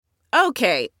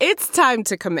Okay, it's time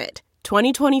to commit.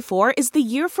 2024 is the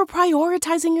year for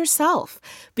prioritizing yourself.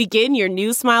 Begin your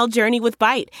new smile journey with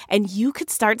Byte, and you could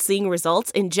start seeing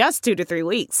results in just 2 to 3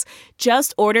 weeks.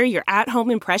 Just order your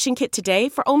at-home impression kit today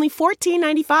for only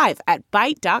 $14.95 at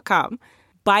Byte.com.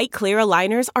 Byte Clear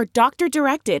aligners are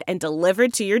doctor-directed and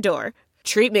delivered to your door.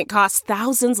 Treatment costs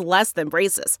thousands less than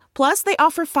braces. Plus, they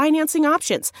offer financing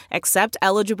options, accept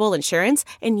eligible insurance,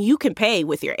 and you can pay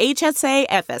with your HSA,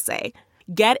 FSA.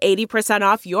 Get 80%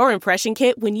 off your impression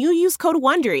kit when you use code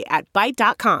WONDERY at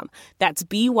Byte.com. That's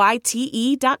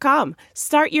BYTE.com.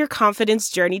 Start your confidence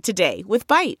journey today with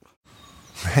Byte.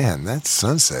 Man, that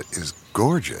sunset is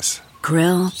gorgeous.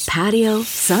 Grill, patio,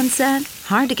 sunset.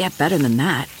 Hard to get better than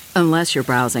that. Unless you're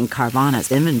browsing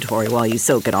Carvana's inventory while you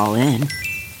soak it all in.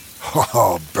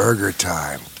 Oh, burger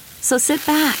time. So sit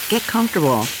back, get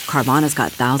comfortable. Carvana's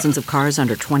got thousands of cars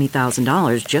under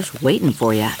 $20,000 just waiting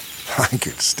for you. I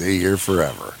could stay here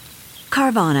forever.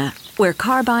 Carvana, where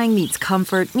car buying meets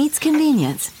comfort, meets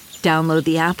convenience. Download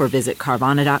the app or visit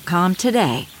Carvana.com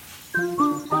today.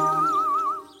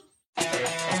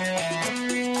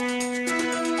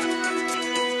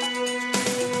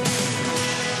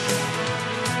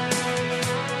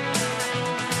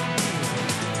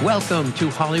 Welcome to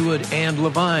Hollywood and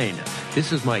Levine.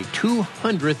 This is my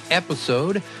 200th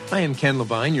episode. I am Ken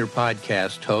Levine, your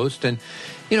podcast host, and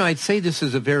I'd say this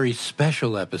is a very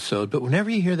special episode, but whenever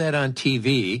you hear that on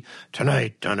TV,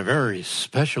 tonight on a very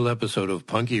special episode of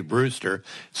Punky Brewster,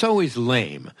 it's always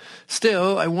lame.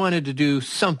 Still, I wanted to do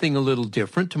something a little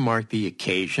different to mark the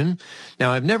occasion.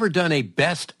 Now, I've never done a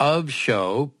best of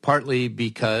show, partly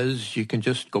because you can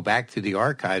just go back to the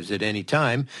archives at any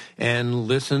time and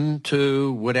listen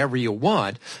to whatever you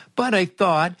want. But I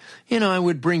thought, I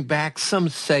would bring back some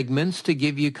segments to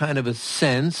give you kind of a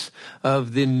sense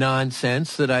of the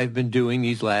nonsense that I've been doing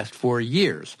these last 4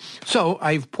 years. So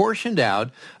I've portioned out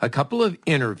a couple of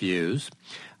interviews.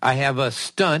 I have a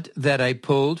stunt that I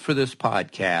pulled for this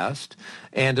podcast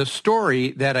and a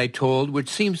story that I told, which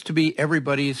seems to be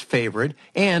everybody's favorite,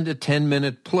 and a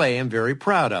 10-minute play I'm very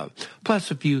proud of,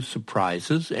 plus a few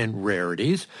surprises and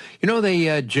rarities.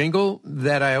 The jingle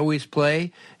that I always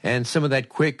play and some of that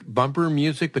quick bumper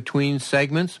music between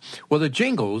segments? Well, the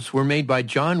jingles were made by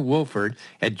John Wolford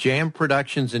at Jam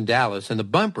Productions in Dallas, and the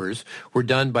bumpers were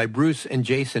done by Bruce and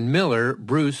Jason Miller.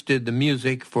 Bruce did the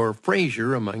music for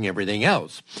Frasier, among everything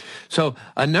else. So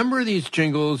a number of these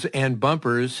jingles and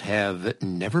bumpers have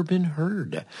never been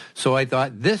heard. So I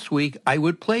thought this week I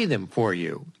would play them for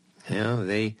you.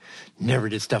 They never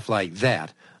did stuff like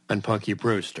that on Punky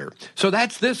Brewster. So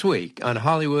that's this week on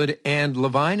Hollywood and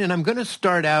Levine, and I'm going to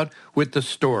start out with the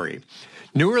story.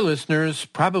 Newer listeners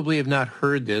probably have not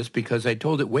heard this because I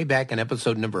told it way back in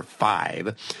episode number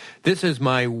 5. This is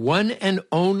my one and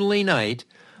only night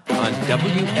on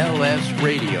WLS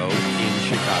Radio in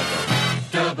Chicago.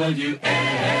 WLS.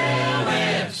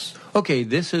 Okay,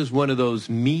 this is one of those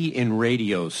me in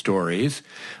radio stories.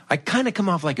 I kind of come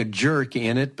off like a jerk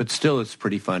in it, but still it's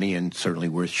pretty funny and certainly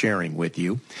worth sharing with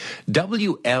you.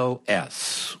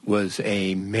 WLS was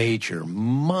a major,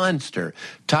 monster,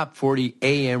 top 40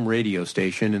 AM radio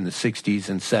station in the 60s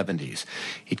and 70s.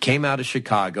 It came out of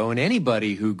Chicago, and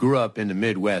anybody who grew up in the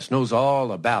Midwest knows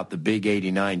all about the big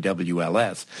 89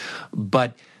 WLS.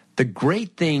 But the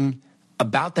great thing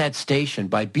about that station,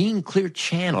 by being Clear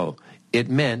Channel, it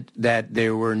meant that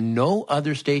there were no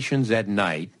other stations at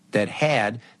night that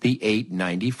had the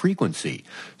 890 frequency.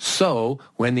 So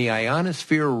when the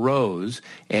ionosphere rose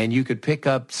and you could pick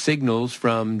up signals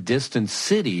from distant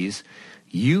cities,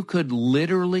 you could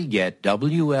literally get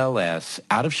WLS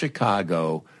out of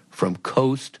Chicago from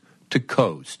coast to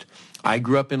coast. I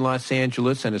grew up in Los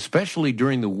Angeles, and especially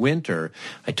during the winter,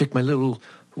 I took my little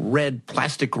red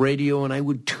plastic radio and I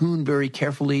would tune very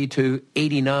carefully to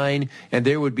 89, and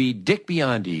there would be Dick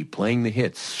Biondi playing the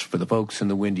hits for the folks in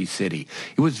the Windy City.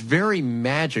 It was very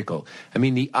magical. I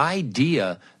mean, the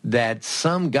idea that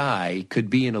some guy could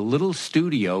be in a little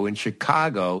studio in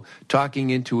Chicago talking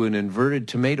into an inverted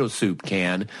tomato soup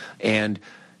can, and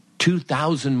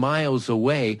 2,000 miles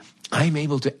away, I'm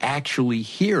able to actually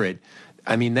hear it.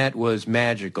 I mean, that was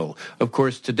magical. Of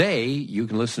course, today, you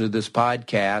can listen to this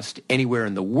podcast anywhere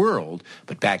in the world,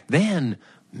 but back then,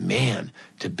 man,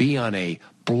 to be on a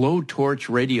blowtorch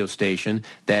radio station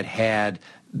that had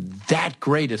that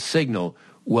great a signal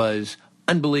was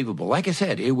unbelievable. Like I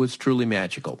said, it was truly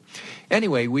magical.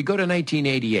 Anyway, we go to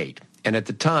 1988. And at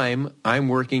the time, I'm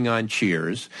working on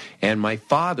Cheers, and my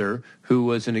father, who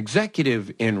was an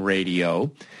executive in radio,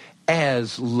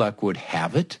 as luck would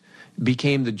have it,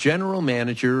 became the general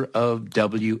manager of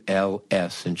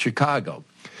WLS in Chicago.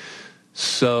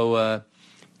 So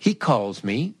he calls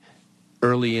me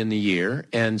early in the year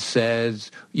and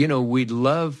says, we'd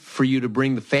love for you to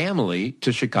bring the family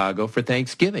to Chicago for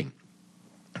Thanksgiving.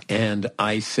 And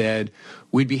I said,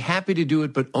 we'd be happy to do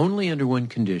it, but only under one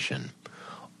condition.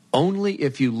 Only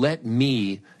if you let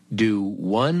me do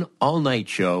one all-night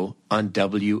show on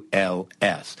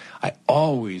WLS. I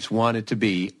always wanted to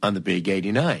be on the Big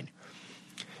 89.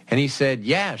 And he said,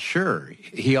 yeah, sure.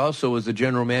 He also was the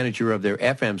general manager of their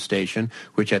FM station,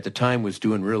 which at the time was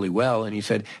doing really well. And he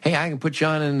said, hey, I can put you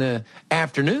on in the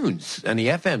afternoons on the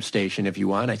FM station if you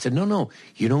want. I said, no,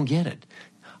 you don't get it.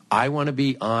 I want to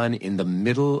be on in the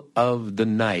middle of the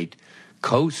night,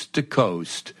 coast to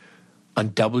coast,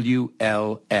 on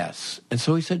WLS. And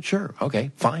so he said, sure,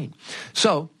 okay, fine.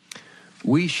 So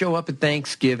we show up at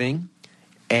Thanksgiving,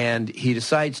 and he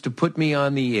decides to put me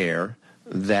on the air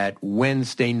that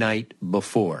Wednesday night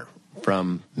before,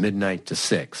 from midnight to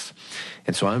 6.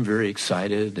 And so I'm very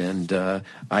excited, and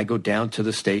I go down to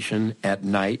the station at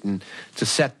night. And to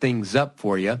set things up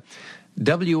for you,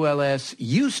 WLS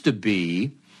used to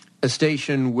be a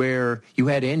station where you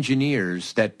had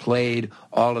engineers that played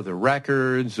all of the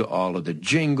records, all of the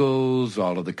jingles,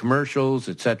 all of the commercials,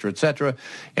 et cetera,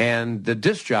 and the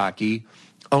disc jockey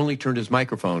only turned his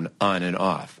microphone on and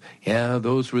off. Yeah,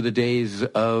 those were the days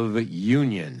of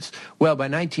unions. Well, by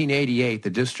 1988,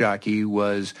 the disc jockey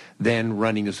was then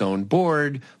running his own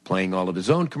board, playing all of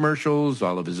his own commercials,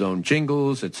 all of his own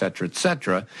jingles, et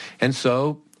cetera, and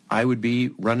so I would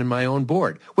be running my own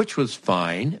board, which was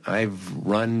fine. I've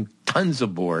run tons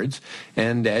of boards,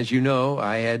 and as you know,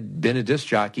 I had been a disc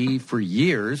jockey for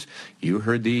years. You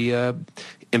heard the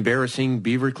embarrassing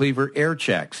Beaver Cleaver air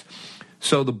checks.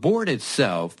 So the board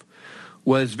itself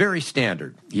was very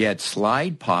standard. You had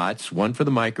slide pots, one for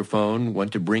the microphone, one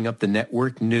to bring up the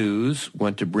network news,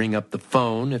 one to bring up the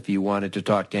phone if you wanted to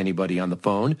talk to anybody on the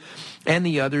phone, and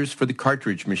the others for the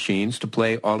cartridge machines to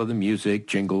play all of the music,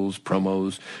 jingles,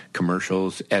 promos,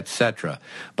 commercials, etc.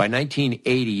 By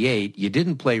 1988, you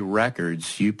didn't play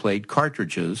records, you played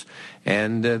cartridges,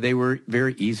 and they were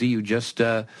very easy. You just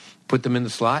put them in the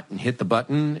slot and hit the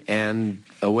button, and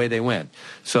away they went.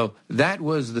 So that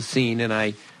was the scene, and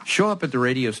I show up at the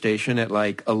radio station at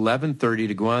like 11:30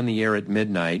 to go on the air at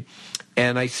midnight,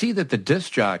 and I see that the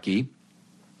disc jockey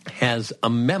has a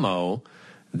memo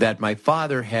that my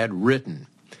father had written.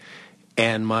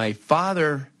 And my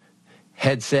father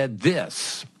had said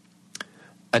this: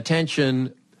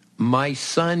 attention, my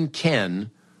son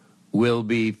Ken will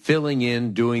be filling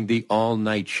in doing the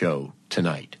all-night show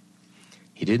tonight.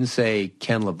 He didn't say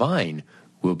Ken Levine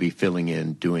will be filling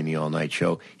in doing the all-night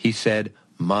show. He said,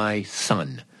 my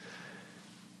son.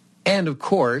 And, of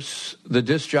course, the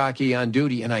disc jockey on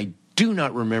duty, and I do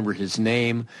not remember his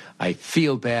name. I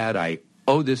feel bad. I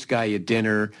owe this guy a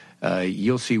dinner.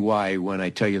 You'll see why when I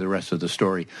tell you the rest of the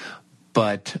story.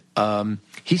 But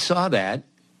he saw that,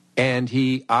 and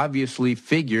he obviously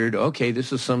figured, okay,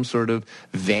 this is some sort of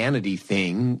vanity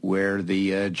thing where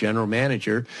the general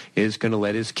manager is going to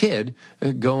let his kid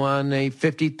go on a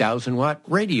 50,000-watt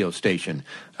radio station,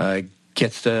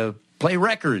 gets to play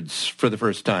records for the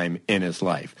first time in his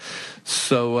life.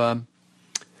 So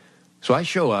I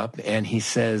show up, and he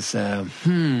says,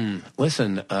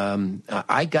 listen,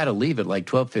 I got to leave at like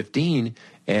 12:15,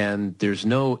 and there's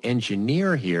no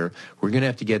engineer here. We're going to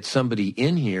have to get somebody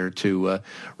in here to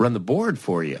run the board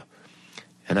for you.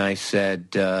 And I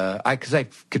said, because I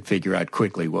could figure out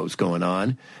quickly what was going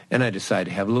on, and I decided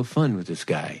to have a little fun with this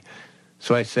guy.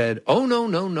 So I said, oh,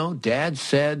 no. Dad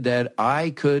said that I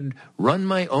could run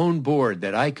my own board,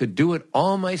 that I could do it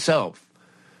all myself.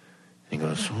 And he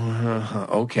goes,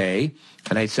 okay.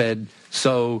 And I said,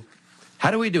 so how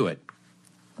do we do it?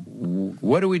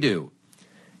 What do we do?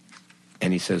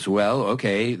 And he says, well,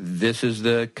 okay, this is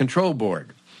the control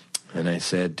board. And I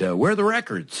said, where are the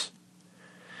records?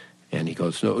 And he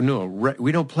goes, no,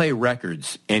 we don't play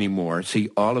records anymore. See,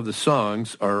 all of the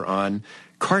songs are on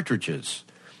cartridges.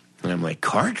 And I'm like,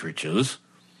 cartridges?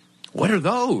 What are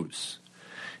those?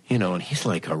 You know, and he's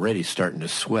like already starting to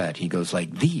sweat. He goes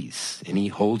like these. And he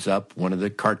holds up one of the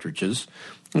cartridges,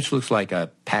 which looks like a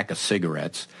pack of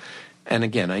cigarettes. And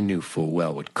again, I knew full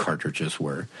well what cartridges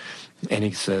were. And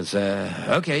he says,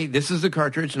 okay, this is the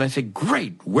cartridge. And I say,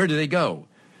 great, where do they go?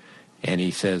 And he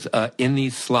says, in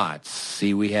these slots.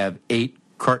 See, we have 8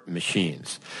 cart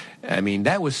machines. I mean,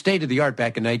 that was state-of-the-art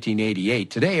back in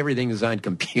 1988. Today, everything is on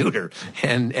computer,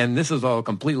 and this is all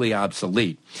completely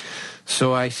obsolete.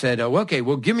 So I said, okay,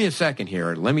 well, give me a second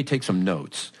here. Let me take some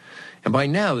notes. And by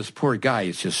now, this poor guy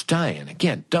is just dying.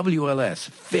 Again, WLS,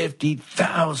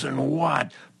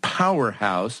 50,000-watt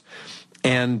powerhouse,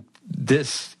 and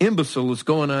this imbecile is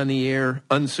going on the air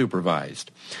unsupervised.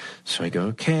 So I go,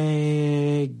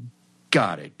 okay,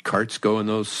 got it. Carts go in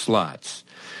those slots.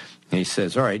 And he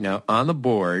says, all right, now on the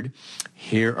board,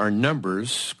 here are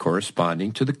numbers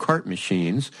corresponding to the cart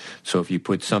machines. So if you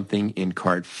put something in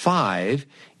cart 5,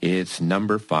 it's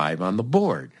number 5 on the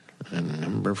board. And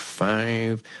number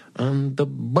 5 on the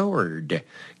board.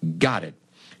 Got it.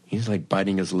 He's like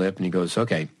biting his lip, and he goes,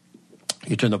 okay,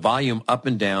 you turn the volume up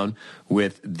and down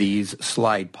with these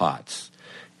slide pots.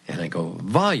 And I go,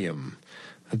 volume?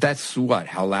 That's what,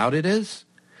 how loud it is?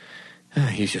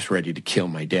 He's just ready to kill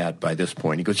my dad by this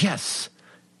point. He goes, yes,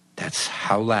 that's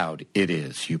how loud it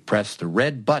is. You press the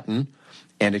red button,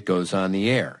 and it goes on the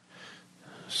air.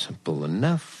 Simple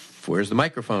enough. Where's the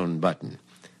microphone button?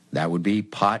 That would be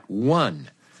pot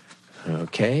 1.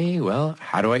 Okay, well,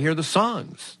 how do I hear the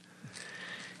songs?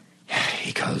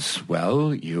 He goes,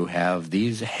 well, you have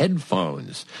these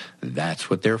headphones. That's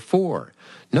what they're for.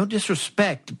 No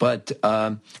disrespect, but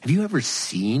have you ever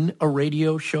seen a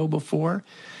radio show before?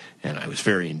 And I was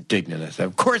very indignant. I said,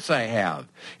 of course I have.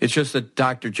 It's just that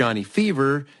Dr. Johnny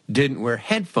Fever didn't wear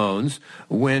headphones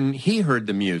when he heard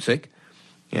the music.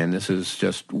 And this is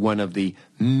just one of the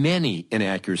many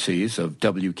inaccuracies of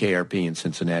WKRP in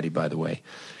Cincinnati, by the way.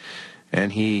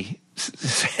 And he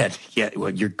said, yeah,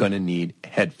 well, you're going to need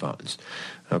headphones.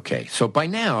 Okay, so by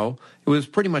now, it was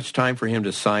pretty much time for him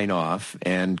to sign off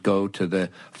and go to the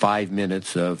 5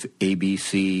 minutes of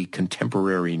ABC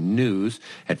Contemporary News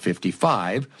at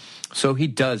 55. So he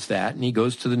does that, and he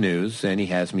goes to the news, and he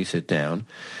has me sit down.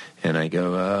 And I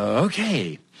go,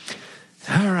 okay,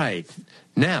 all right.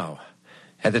 Now,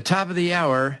 at the top of the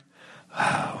hour,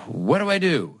 what do I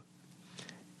do?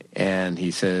 And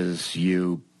he says,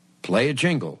 you play a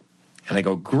jingle. And I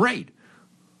go, great.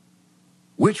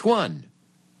 Which one?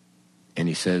 And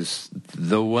he says,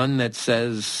 the one that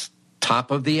says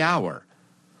top of the hour.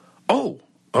 Oh,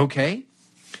 okay.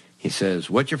 He says,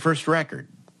 what's your first record?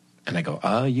 And I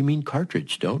go, you mean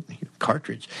cartridge, don't you?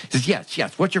 Cartridge. He says,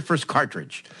 yes. What's your first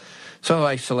cartridge? So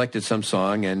I selected some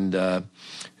song and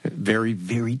very,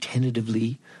 very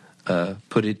tentatively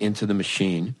put it into the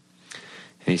machine.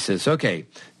 And he says, okay,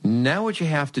 now what you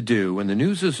have to do, when the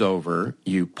news is over,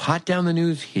 you pot down the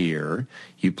news here,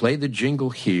 you play the jingle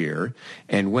here,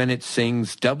 and when it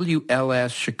sings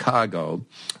WLS Chicago,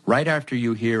 right after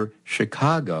you hear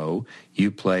Chicago,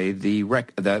 you play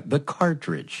the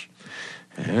cartridge.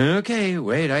 Okay,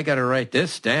 wait, I got to write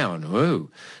this down.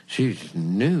 Whoa, geez,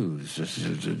 news, this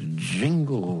is a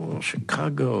jingle,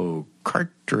 Chicago,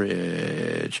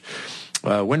 cartridge.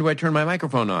 When do I turn my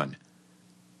microphone on?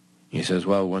 He says,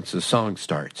 well, once the song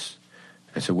starts.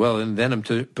 I said, well, and then I'm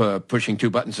pushing 2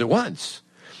 buttons at once.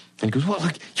 And he goes, well,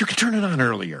 look, you can turn it on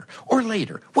earlier or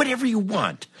later, whatever you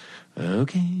want.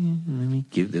 Okay, let me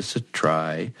give this a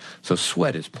try. So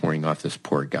sweat is pouring off this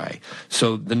poor guy.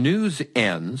 So the news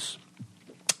ends.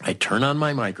 I turn on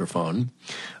my microphone.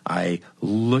 I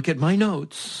look at my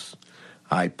notes.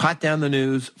 I pot down the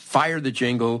news, fire the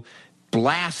jingle,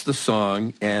 blast the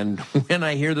song. And when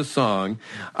I hear the song,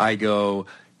 I go,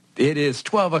 it is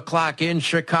 12 o'clock in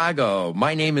Chicago.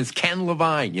 My name is Ken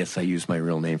Levine. Yes, I use my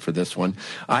real name for this one.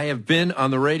 I have been on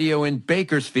the radio in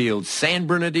Bakersfield, San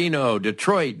Bernardino,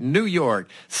 Detroit, New York,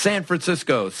 San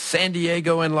Francisco, San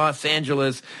Diego, and Los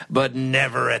Angeles, but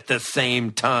never at the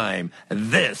same time.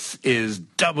 This is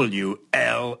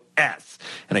WLS.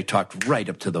 And I talked right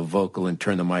up to the vocal and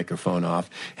turned the microphone off.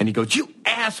 And he goes, you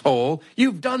asshole,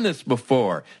 you've done this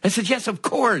before. I said, yes, of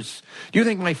course. Do you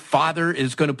think my father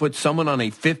is going to put someone on a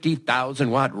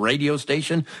 50,000-watt radio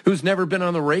station who's never been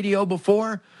on the radio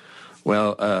before?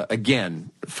 Well, again,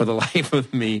 for the life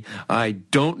of me, I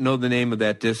don't know the name of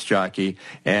that disc jockey,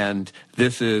 and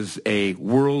this is a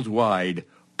worldwide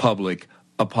public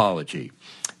apology.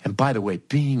 And by the way,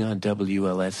 being on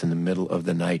WLS in the middle of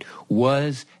the night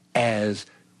was as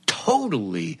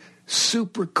totally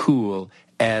super cool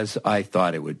as I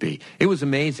thought it would be. It was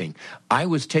amazing. I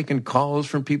was taking calls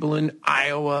from people in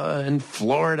Iowa and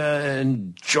Florida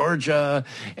and Georgia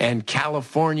and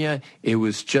California. It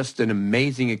was just an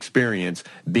amazing experience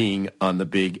being on the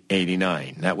Big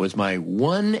 89. That was my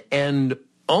one and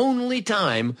only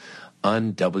time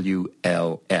on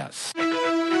WLS.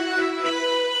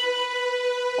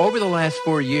 Over the last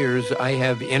 4 years, I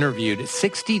have interviewed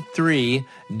 63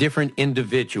 different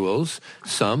individuals,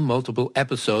 some multiple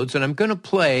episodes, and I'm going to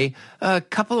play a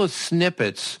couple of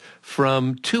snippets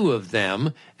from 2 of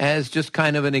them as just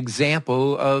kind of an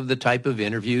example of the type of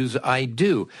interviews I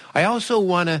do. I also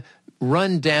want to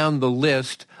run down the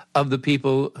list of the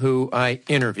people who I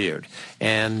interviewed.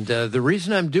 And the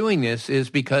reason I'm doing this is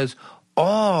because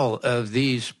all of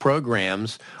these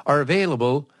programs are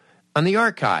available on the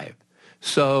archive.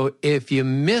 So if you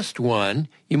missed one,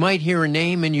 you might hear a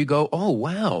name and you go, oh,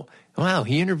 wow,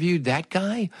 he interviewed that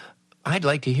guy? I'd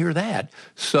like to hear that.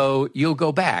 So you'll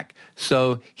go back.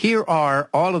 So here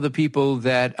are all of the people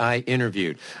that I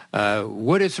interviewed.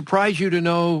 Would it surprise you to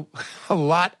know a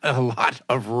lot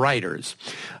of writers?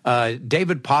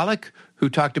 David Pollack, who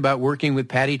talked about working with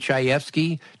Patty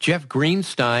Chayefsky, Jeff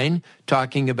Greenstein,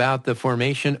 talking about the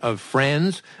formation of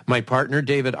Friends, my partner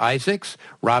David Isaacs,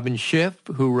 Robin Schiff,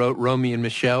 who wrote Romy and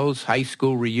Michelle's high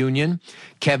school reunion,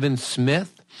 Kevin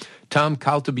Smith, Tom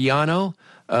Caltabiano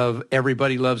of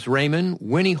Everybody Loves Raymond,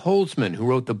 Winnie Holzman, who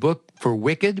wrote the book for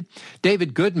Wicked,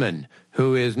 David Goodman,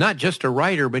 who is not just a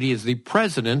writer, but he is the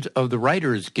president of the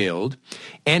Writers Guild,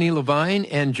 Annie Levine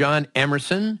and John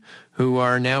Emerson, who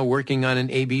are now working on an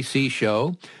ABC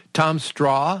show, Tom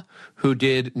Straw, who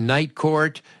did Night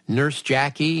Court, Nurse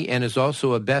Jackie, and is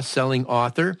also a best-selling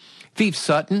author, Fief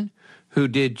Sutton, who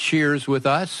did Cheers with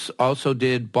Us, also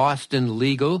did Boston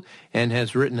Legal, and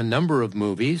has written a number of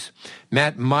movies,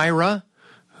 Matt Myra,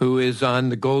 who is on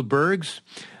The Goldbergs,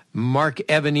 Mark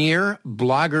Evanier,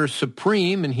 blogger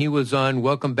supreme, and he was on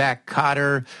Welcome Back,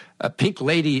 Kotter, Pink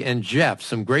Lady, and Jeff.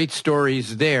 Some great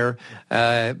stories there.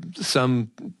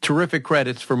 Some terrific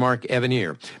credits for Mark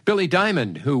Evanier. Billy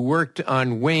Diamond, who worked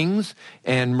on Wings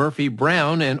and Murphy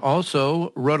Brown, and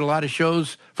also wrote a lot of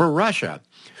shows for Russia.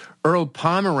 Earl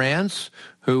Pomerantz,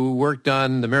 who worked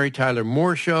on The Mary Tyler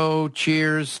Moore Show,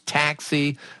 Cheers,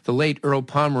 Taxi, the late Earl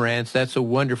Pomerantz. That's a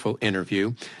wonderful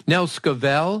interview. Nell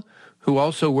Scovell, who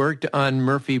also worked on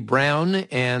Murphy Brown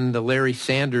and The Larry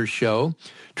Sanders Show.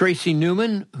 Tracy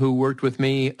Newman, who worked with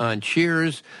me on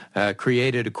Cheers,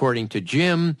 created According to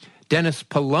Jim. Dennis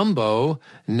Palumbo,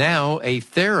 now a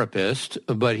therapist,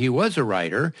 but he was a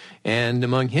writer. And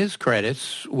among his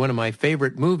credits, one of my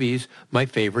favorite movies, My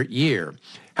Favorite Year.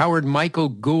 Howard Michael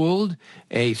Gould,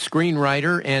 a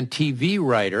screenwriter and TV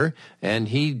writer, and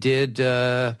he did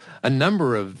a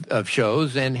number of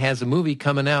shows and has a movie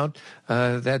coming out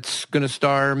that's going to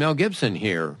star Mel Gibson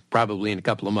here, probably in a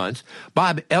couple of months.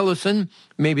 Bob Ellison,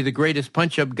 maybe the greatest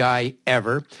punch-up guy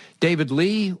ever. David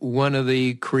Lee, one of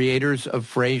the creators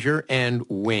of Frasier and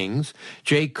Wings.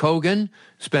 Jay Kogan,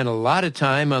 spent a lot of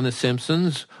time on The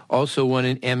Simpsons, also won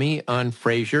an Emmy on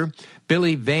Frasier.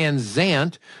 Billy Van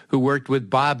Zandt, who worked with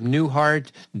Bob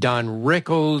Newhart, Don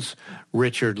Rickles,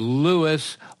 Richard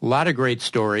Lewis, a lot of great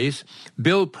stories.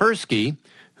 Bill Persky,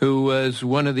 who was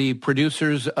one of the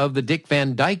producers of The Dick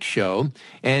Van Dyke Show,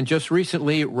 and just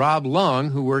recently Rob Long,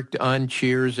 who worked on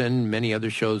Cheers and many other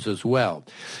shows as well.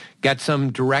 Got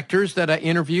some directors that I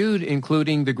interviewed,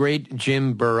 including the great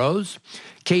Jim Burrows,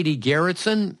 Katie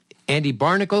Garrettson, Andy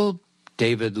Barnacle,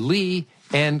 David Lee,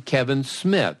 and Kevin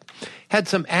Smith. Had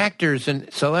some actors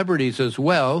and celebrities as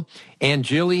well. Ann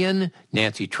Gillian,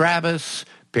 Nancy Travis,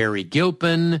 Barry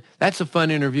Gilpin. That's a fun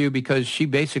interview because she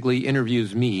basically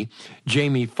interviews me.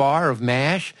 Jamie Farr of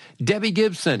MASH. Debbie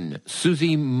Gibson,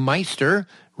 Susie Meister,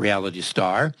 reality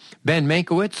star. Ben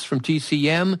Mankiewicz from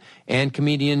TCM, and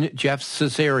comedian Jeff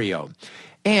Cesario.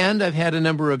 And I've had a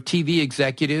number of TV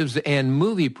executives and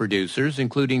movie producers,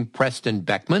 including Preston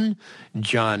Beckman,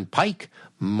 John Pike,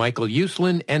 Michael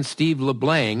Uslan, and Steve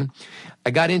LeBlanc.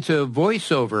 I got into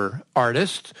voiceover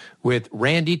artists with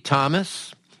Randy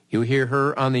Thomas. You hear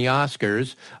her on the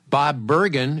Oscars. Bob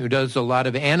Bergen, who does a lot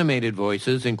of animated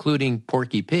voices, including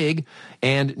Porky Pig,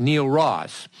 and Neil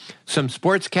Ross. Some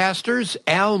sportscasters,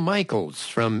 Al Michaels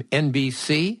from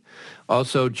NBC.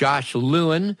 Also, Josh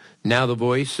Lewin, now the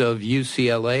voice of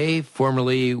UCLA,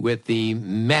 formerly with the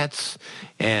Mets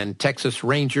and Texas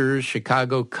Rangers,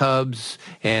 Chicago Cubs,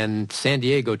 and San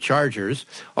Diego Chargers.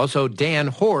 Also, Dan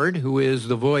Horde, who is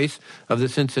the voice of the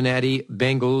Cincinnati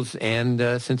Bengals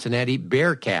and Cincinnati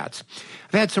Bearcats.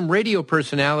 I've had some radio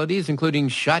personalities, including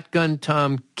Shotgun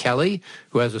Tom Kelly,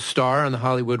 who has a star on the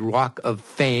Hollywood Walk of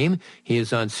Fame. He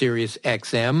is on Sirius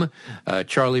XM.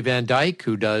 Charlie Van Dyke,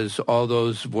 who does all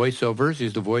those voiceovers.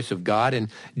 He's the voice of God. And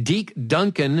Deke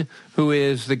Duncan, who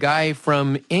is the guy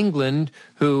from England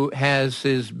who has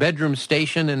his bedroom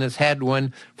station and has had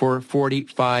one for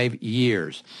 45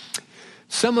 years.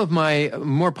 Some of my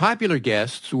more popular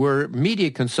guests were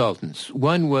media consultants.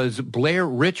 One was Blair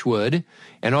Richwood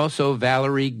and also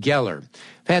Valerie Geller.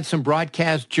 I've had some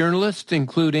broadcast journalists,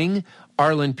 including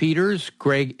Arlen Peters,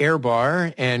 Greg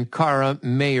Ehrbar, and Cara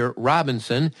Mayer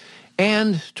Robinson.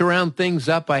 And to round things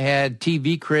up, I had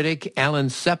TV critic Alan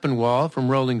Sepinwall from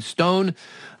Rolling Stone,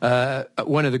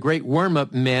 one of the great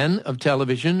warm-up men of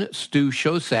television, Stu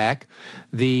Shosak,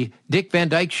 the Dick Van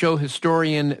Dyke Show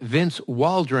historian Vince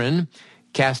Waldron,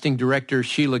 casting director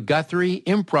Sheila Guthrie,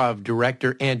 improv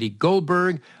director Andy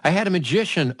Goldberg. I had a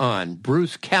magician on,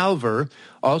 Bruce Calver,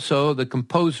 also the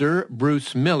composer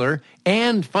Bruce Miller,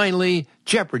 and finally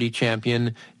Jeopardy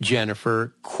champion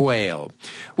Jennifer Quayle.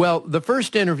 Well, the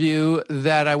first interview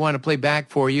that I want to play back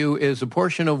for you is a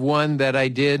portion of one that I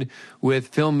did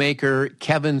with filmmaker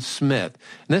Kevin Smith.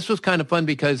 And this was kind of fun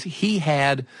because he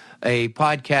had a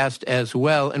podcast as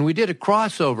well, and we did a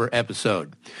crossover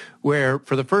episode where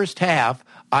for the first half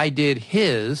I did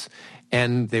his,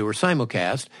 and they were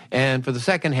simulcast, and for the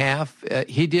second half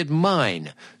he did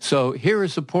mine. So here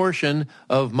is a portion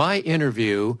of my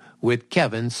interview with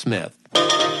Kevin Smith.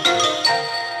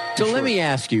 So let me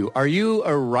ask you, are you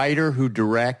a writer who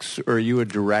directs, or are you a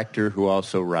director who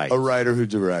also writes? A writer who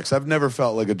directs. I've never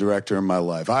felt like a director in my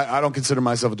life. I don't consider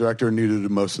myself a director, and neither do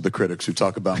most of the critics who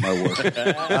talk about my work.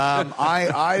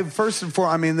 I first and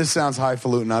foremost, I mean, this sounds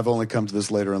highfalutin. I've only come to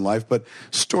this later in life, but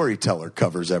storyteller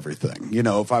covers everything. You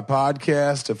know, if I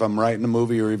podcast, if I'm writing a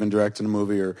movie or even directing a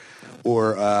movie or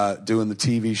doing the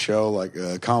TV show like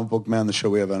Comic Book Man, the show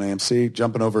we have on AMC,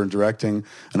 jumping over and directing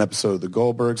an episode of The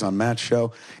Goldbergs on Matt's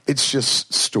show. It's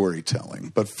just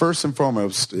storytelling. But first and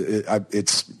foremost,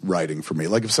 it's writing for me.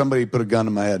 Like if somebody put a gun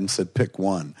in my head and said, pick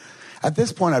one. At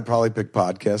this point, I'd probably pick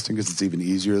podcasting because it's even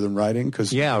easier than writing.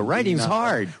 Yeah, writing's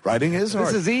hard. Writing is hard.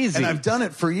 This is easy. And I've done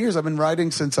it for years. I've been writing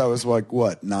since I was like,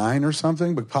 9 or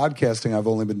something? But podcasting I've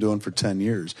only been doing for 10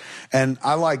 years. And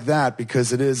I like that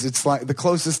because it's like the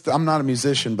closest, I'm not a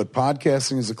musician, but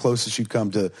podcasting is the closest you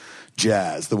come to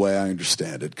jazz, the way I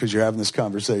understand it, because you're having this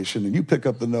conversation and you pick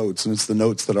up the notes and it's the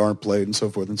notes that aren't played and so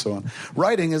forth and so on.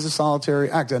 Writing is a solitary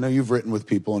act. I know you've written with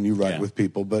people and you write with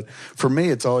people, but for me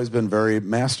it's always been very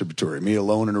masturbatory. Me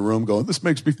alone in a room going, this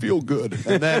makes me feel good.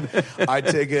 And then I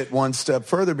take it one step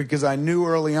further because I knew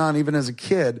early on, even as a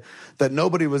kid, that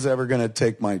nobody was ever going to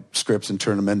take my scripts and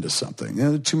turn them into something.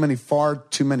 You know, far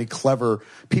too many clever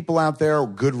people out there,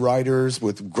 good writers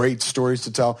with great stories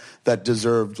to tell that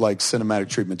deserved like cinematic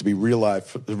treatment to be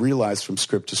realized from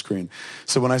script to screen.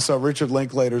 So when I saw Richard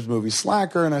Linklater's movie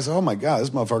Slacker, and I said, oh my God,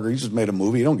 this motherfucker, he just made a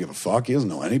movie. He don't give a fuck. He doesn't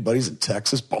know anybody. He's in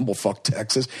Texas, bumblefuck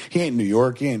Texas. He ain't New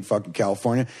York. He ain't fucking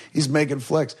California. He's making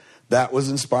flicks. That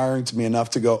was inspiring to me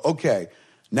enough to go, okay,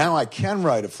 now I can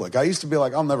write a flick. I used to be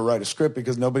like, I'll never write a script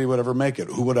because nobody would ever make it.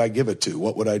 Who would I give it to?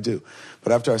 What would I do?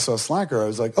 But after I saw Slacker, I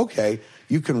was like, okay,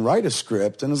 you can write a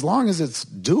script, and as long as it's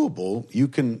doable, you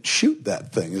can shoot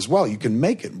that thing as well. You can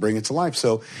make it and bring it to life.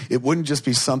 So it wouldn't just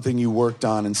be something you worked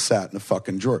on and sat in a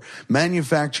fucking drawer.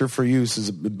 Manufacture for use is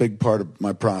a big part of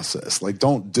my process. Like,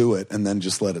 don't do it and then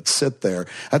just let it sit there.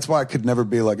 That's why I could never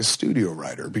be like a studio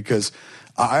writer, because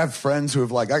I have friends who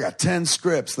have like, I got 10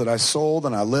 scripts that I sold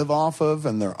and I live off of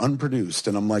and they're unproduced.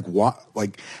 And I'm like, what?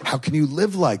 Like, how can you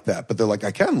live like that? But they're like,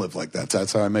 I can live like that.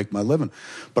 That's how I make my living.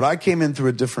 But I came in through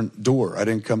a different door. I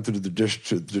didn't come through the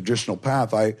traditional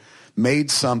path. I made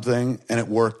something and it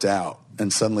worked out.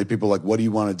 And suddenly people are like, what do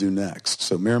you want to do next?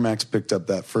 So Miramax picked up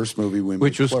that first movie we made,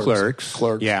 which was Clerks.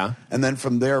 Yeah. And then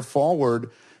from there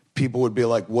forward, people would be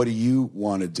like, what do you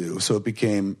want to do? So it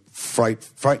became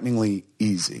frighteningly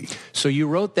easy. So you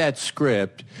wrote that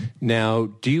script. Now,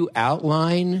 do you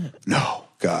outline? No,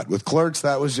 God. With Clerks,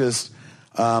 that was just,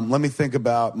 let me think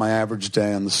about my average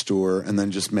day on the store and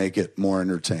then just make it more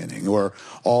entertaining. Or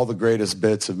all the greatest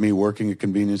bits of me working at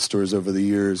convenience stores over the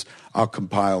years, I'll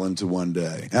compile into one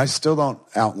day. And I still don't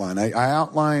outline. I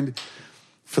outlined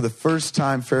for the first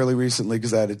time fairly recently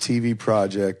because I had a TV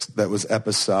project that was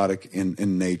episodic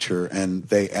in nature, and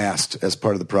they asked as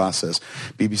part of the process,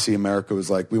 BBC America was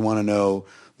like, we want to know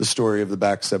the story of the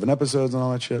back 7 episodes and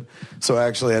all that shit. So I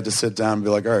actually had to sit down and be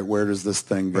like, all right, where does this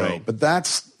thing go? Right. But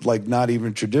that's like not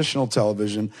even traditional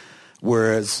television.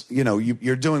 Whereas, you know,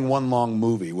 you're doing one long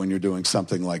movie when you're doing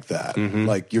something like that. Mm-hmm.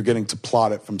 Like, you're getting to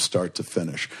plot it from start to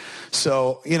finish.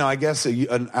 So, you know, I guess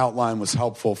an outline was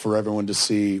helpful for everyone to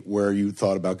see where you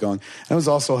thought about going. And it was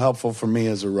also helpful for me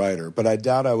as a writer. But I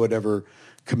doubt I would ever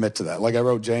commit to that. Like, I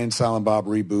wrote Jay and Silent Bob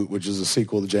Reboot, which is a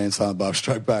sequel to Jay and Silent Bob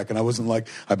Strike Back, and I wasn't like,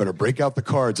 I better break out the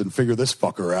cards and figure this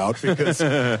fucker out because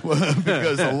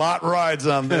because a lot rides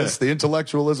on this, the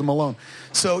intellectualism alone.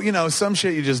 So, you know, some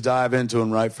shit you just dive into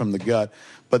and write from the gut.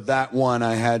 But that one,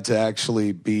 I had to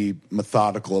actually be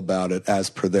methodical about it as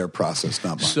per their process,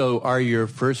 not mine. So are your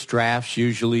first drafts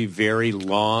usually very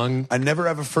long? I never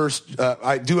have a first...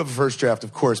 I do have a first draft,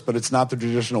 of course, but it's not the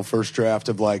traditional first draft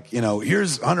of like, you know,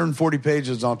 here's 140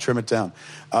 pages and I'll trim it down.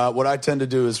 What I tend to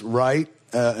do is write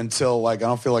until like I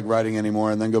don't feel like writing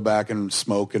anymore, and then go back and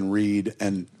smoke and read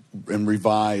and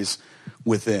revise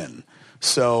within.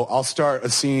 So I'll start a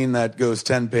scene that goes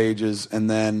 10 pages, and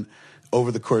then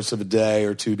over the course of a day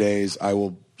or 2 days, I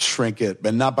will shrink it,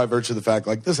 and not by virtue of the fact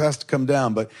like this has to come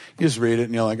down, but you just read it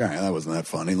and you're like, all right, that wasn't that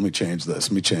funny. Let me change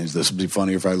this. It'd be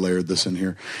funnier if I layered this in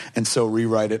here. And so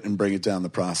rewrite it and bring it down the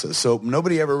process. So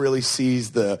nobody ever really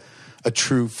sees a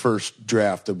true first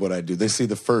draft of what I do. They see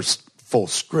the first full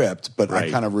script, but right.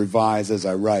 I kind of revise as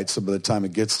I write, so by the time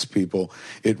it gets to people,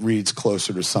 it reads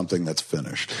closer to something that's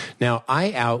finished. Now,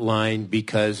 I outline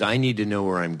because I need to know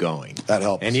where I'm going. That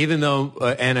helps. And even though,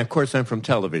 and of course I'm from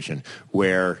television,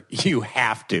 where you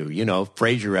have to,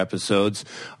 Frasier episodes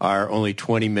are only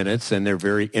 20 minutes and they're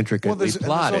very intricately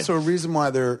plotted. There's also a reason why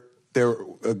they're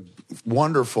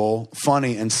wonderful,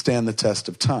 funny, and stand the test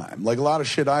of time. Like a lot of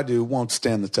shit I do won't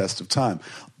stand the test of time.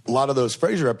 A lot of those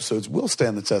Frasier episodes will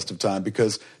stand the test of time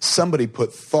because somebody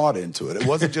put thought into it. It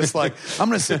wasn't just like, I'm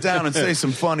going to sit down and say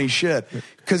some funny shit.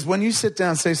 Because when you sit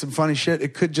down and say some funny shit,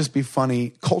 it could just be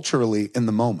funny culturally in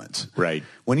the moment. Right.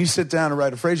 When you sit down and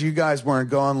write a Frasier, you guys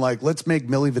weren't going like, let's make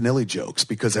Milli Vanilli jokes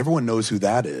because everyone knows who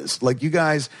that is. Like, you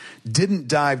guys didn't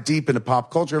dive deep into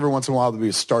pop culture. Every once in a while there'd be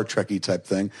a Star Trek-y type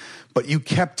thing. But you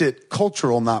kept it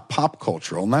cultural, not pop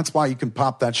cultural. And that's why you can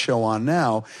pop that show on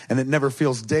now, and it never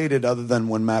feels dated other than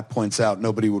when Matt points out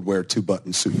nobody would wear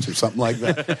 2-button suits or something like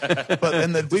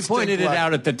that. We pointed it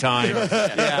out at the time.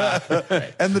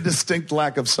 Yeah. And the distinct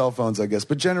lack of cell phones, I guess.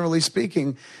 But generally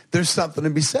speaking, there's something to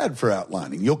be said for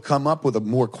outlining. You'll come up with a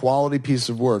more quality piece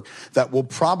of work that will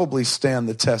probably stand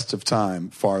the test of time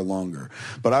far longer.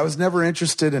 But I was never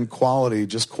interested in quality,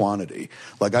 just quantity.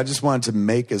 Like, I just wanted to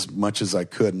make as much as I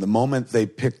could. And the moment they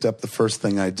picked up the first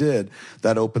thing I did,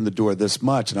 that opened the door this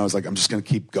much, and I was like, I'm just going to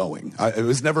keep going. It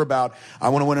was never about, I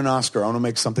want to win an Oscar, I want to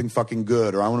make something fucking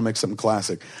good, or I want to make something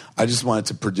classic. I just wanted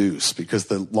to produce, because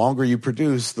the longer you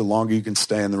produce, the longer you can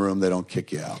stay in the room. They don't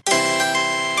kick you out.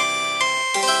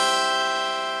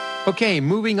 Okay,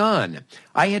 moving on.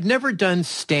 I had never done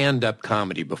stand-up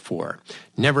comedy before.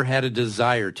 Never had a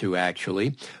desire to,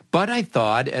 actually. But I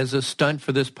thought, as a stunt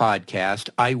for this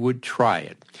podcast, I would try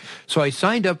it. So I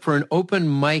signed up for an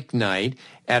open mic night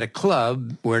at a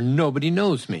club where nobody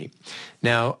knows me.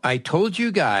 Now, I told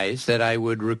you guys that I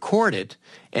would record it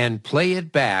and play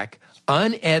it back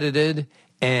unedited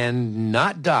and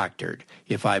not doctored.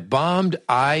 If I bombed,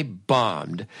 I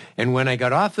bombed. And when I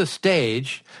got off the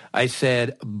stage, I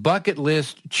said, bucket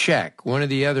list check. One of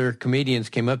the other comedians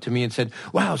came up to me and said,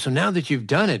 wow, so now that you've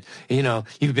done it,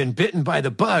 you've been bitten by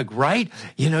the bug, right?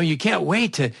 You can't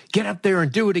wait to get up there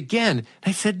and do it again. And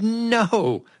I said,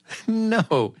 no,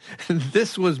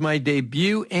 this was my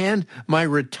debut and my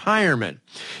retirement.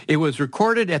 It was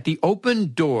recorded at the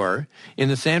Open Door in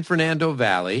the San Fernando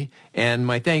Valley, and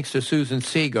my thanks to Susan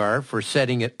Segar for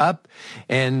setting it up.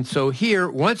 And so here,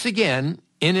 once again,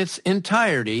 in its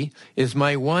entirety, is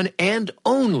my one and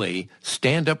only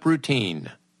stand-up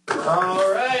routine.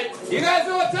 All right. You guys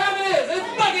know what time it is. It's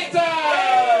bucket time!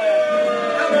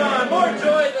 Come on, more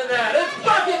joy than that. It's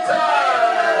bucket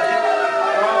time!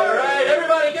 All right,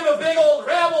 everybody give a big old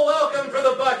rabble welcome for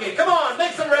the bucket. Come on,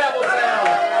 make some rabble sound.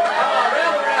 Come on,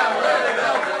 rabble, rabble. There they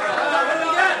go. What do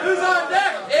we got? Who's on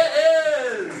deck? It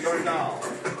is... Jordan.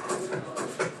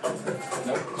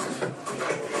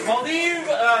 Maldive,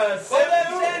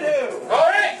 all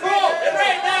right, cool. And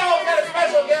right now, I've got a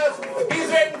special guest. He's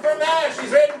written for MASH.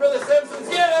 He's written for The Simpsons.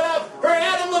 Give it up for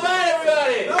Adam Levine,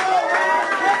 everybody.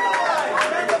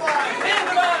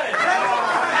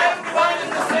 Adam Levine is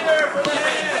the singer for the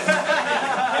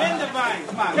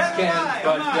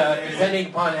But depending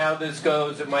upon how this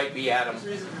goes, it might be Adam.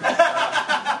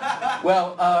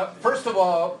 Well, first of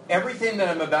all, everything that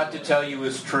I'm about to tell you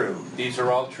is true. These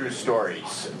are all true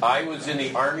stories. I was in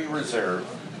the Army Reserve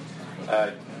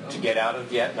to get out of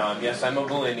Vietnam. Yes, I'm a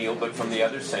millennial, but from the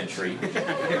other century.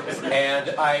 And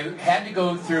I had to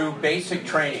go through basic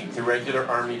training, through regular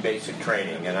Army basic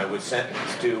training, and I was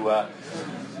sentenced to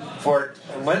Fort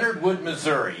Leonard Wood,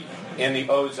 Missouri, in the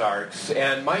Ozarks,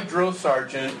 and my drill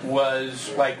sergeant was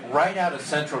like right out of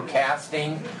Central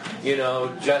Casting,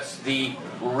 just the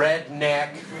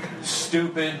redneck,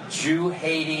 stupid,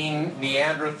 Jew-hating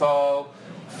Neanderthal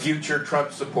future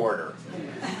Trump supporter.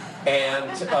 And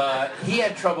he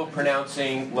had trouble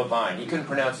pronouncing Levine. He couldn't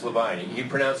pronounce Levine. He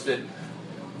pronounced it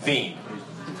Veen.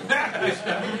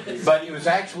 But it was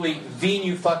actually Veen,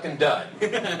 you fucking dud.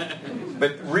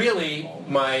 But really,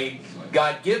 my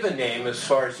God-given name, as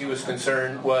far as he was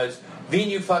concerned, was Veen,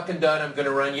 you fucking dud, I'm going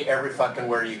to run you every fucking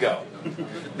where you go.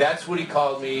 That's what he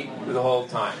called me the whole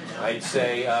time. I'd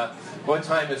say, what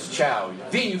time is chow?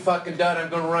 Veen, you fucking dud, I'm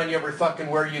going to run you every fucking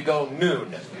where you go,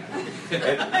 noon.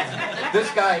 And this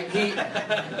guy,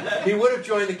 he would have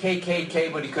joined the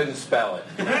KKK, but he couldn't spell it.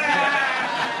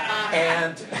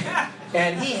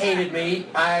 And he hated me.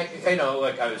 I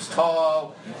was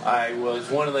tall. I was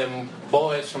one of them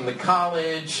boys from the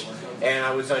college, and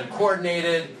I was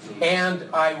uncoordinated, and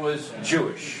I was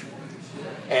Jewish.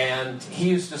 And he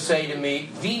used to say to me,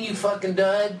 "Veen, you fucking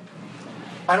dud,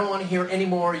 I don't want to hear any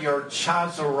more of your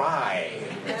chazarai."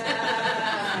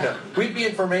 We'd be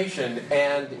in formation,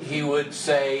 and he would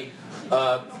say,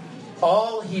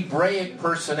 "All Hebraic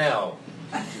personnel,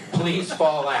 please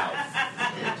fall out."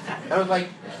 I was like,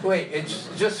 wait, it's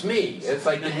just me. It's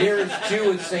like the nearest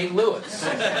Jew is St. Louis.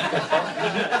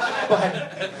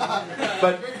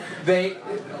 but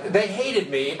they hated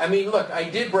me. I mean, look, I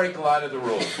did break a lot of the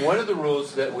rules. One of the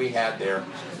rules that we had there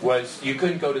was you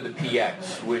couldn't go to the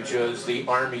PX, which was the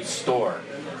Army store,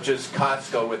 just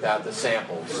Costco without the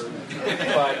samples.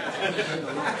 But,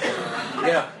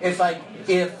 it's like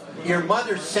if your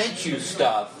mother sent you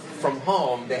stuff from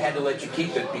home, they had to let you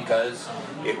keep it because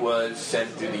it was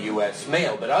sent through the U.S.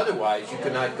 mail. But otherwise, you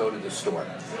could not go to the store.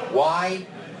 Why?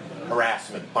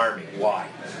 Harassment. Army. Why?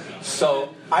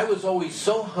 So I was always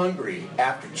so hungry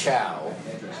after chow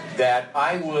that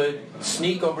I would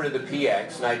sneak over to the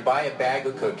PX and I'd buy a bag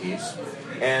of cookies,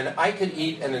 and I could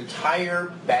eat an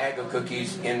entire bag of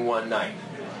cookies in one night.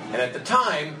 And at the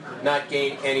time, not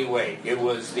gain any weight. It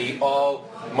was the all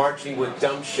marching with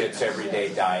dumb shits every day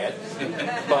diet.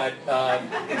 But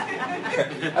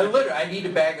I'd eat a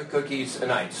bag of cookies a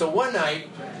night. So one night,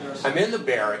 I'm in the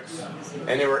barracks,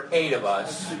 and there were 8 of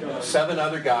us, 7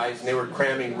 other guys, and they were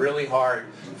cramming really hard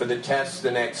for the test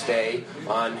the next day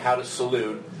on how to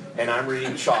salute. And I'm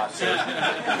reading Chaucer.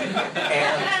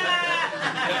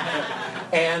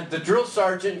 And the drill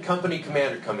sergeant and company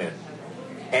commander come in.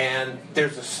 And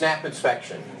there's a snap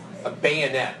inspection. A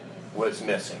bayonet was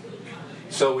missing.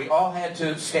 So we all had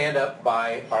to stand up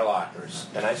by our lockers.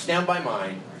 And I stand by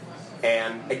mine.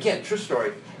 And again, true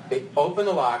story, they open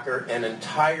the locker, an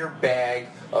entire bag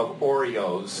of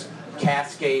Oreos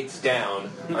cascades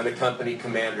down on the company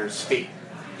commander's feet.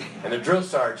 And the drill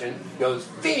sergeant goes,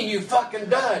 "Veen, you fucking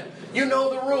dud! You know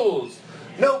the rules.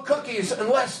 No cookies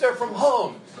unless they're from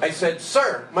home." I said,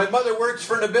 "Sir, my mother works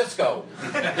for Nabisco."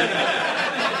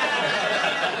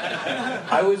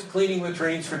 I was cleaning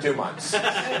latrines for 2 months.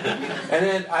 And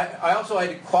then I also had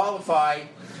to qualify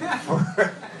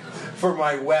for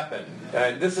my weapon.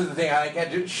 This is the thing, I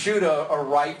had to shoot a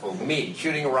rifle, me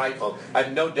shooting a rifle. I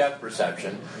have no depth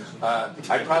perception.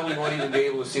 I probably won't even be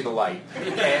able to see the light.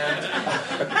 And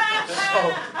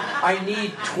so I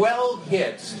need 12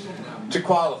 hits to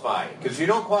qualify. Because if you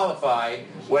don't qualify,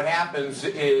 what happens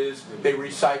is they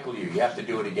recycle you. You have to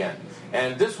do it again.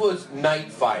 And this was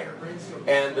night fire.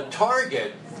 And the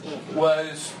target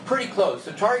was pretty close.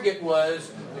 The target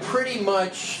was pretty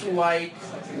much like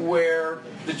where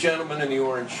the gentleman in the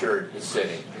orange shirt is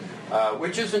sitting,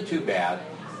 which isn't too bad.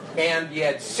 And you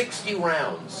had 60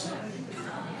 rounds.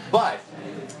 But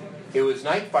it was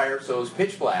night fire, so it was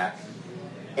pitch black,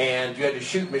 and you had to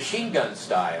shoot machine gun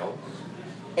style,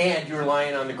 and you were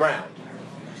lying on the ground.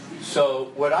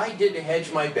 So what I did to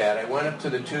hedge my bet, I went up to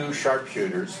the 2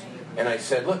 sharpshooters, and I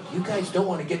said, "Look, you guys don't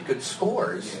want to get good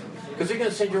scores, because they're going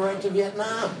to send you right to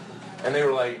Vietnam." And they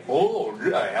were like, "Oh,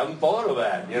 I haven't thought of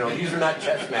that. These are not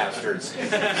chess masters."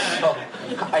 So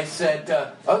I said,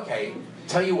 "Okay,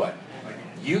 tell you what.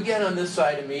 You get on this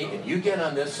side of me, and you get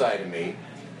on this side of me,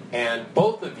 and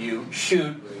both of you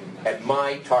shoot at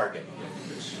my target."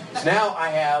 So now I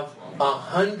have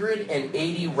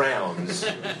 180 rounds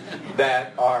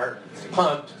that are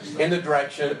pumped in the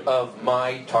direction of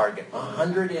my target.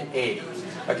 180.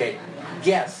 Okay,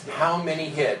 guess how many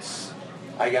hits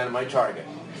I got on my target?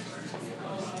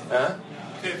 Huh?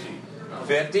 50.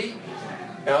 50?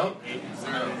 No?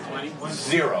 20?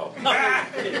 0.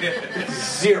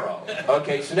 0.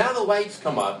 Okay, so now the lights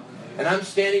come up, and I'm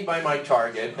standing by my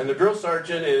target, and the drill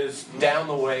sergeant is down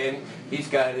the way, and he's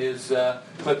got his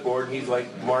clipboard, and he's like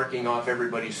marking off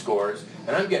everybody's scores,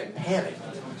 and I'm getting panicked.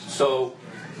 So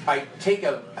I take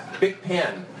a big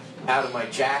pen out of my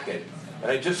jacket,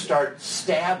 and I just start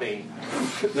stabbing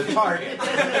the target,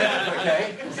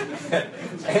 okay?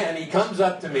 And he comes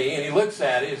up to me, and he looks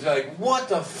at it, he's like, "What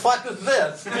the fuck is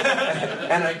this?"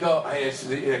 And I go, "It's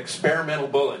the experimental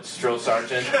bullets, drill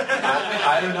sergeant.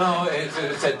 I don't know,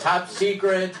 it's a top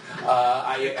secret.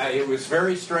 It was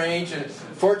very strange, and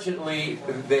fortunately,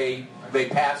 they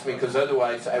passed me, because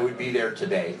otherwise I would be there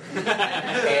today."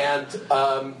 And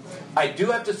I do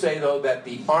have to say, though, that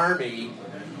the Army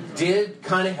did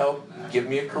kind of help give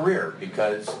me a career,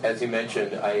 because, as he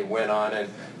mentioned, I went on and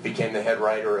became the head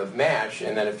writer of MASH,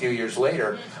 and then a few years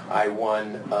later, I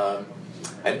won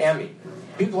an Emmy.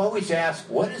 People always ask,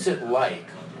 what is it like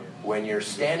when you're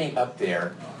standing up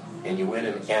there and you win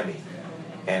an Emmy,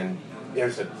 and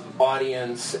there's an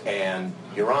audience, and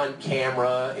you're on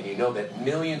camera, and you know that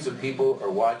millions of people are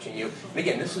watching you. And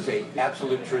again, this is an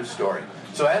absolute true story.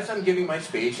 So as I'm giving my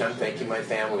speech, I'm thanking my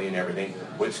family and everything.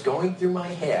 What's going through my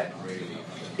head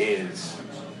is,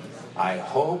 I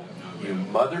hope you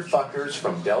motherfuckers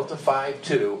from Delta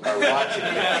 5-2 are watching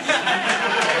this.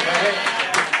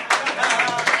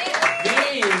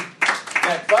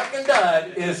 That fucking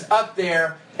dud is up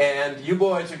there, and you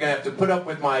boys are going to have to put up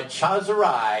with my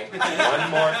chazarai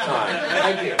one more time.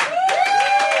 Thank you.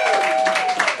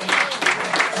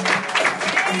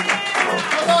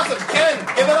 That was awesome. Ken,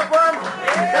 give it up for him.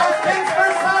 That was Ken's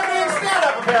first time doing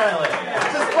stand-up, apparently.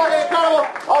 This is fucking incredible.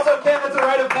 Also, Ken, it's a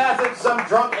rite of passage. Some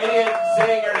drunk idiot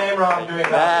saying your name wrong doing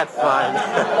that. That's fine.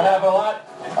 We'll have a lot.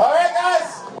 All right,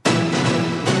 guys.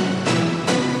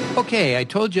 Okay, I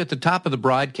told you at the top of the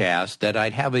broadcast that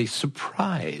I'd have a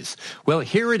surprise. Well,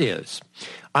 here it is.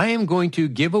 I am going to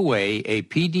give away a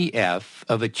PDF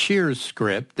of a Cheers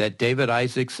script that David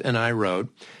Isaacs and I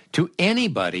wrote to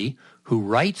anybody who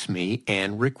writes me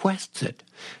and requests it.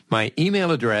 My email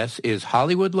address is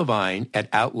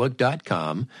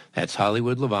hollywoodlevine@outlook.com. That's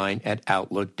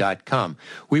hollywoodlevine@outlook.com.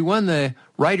 We won the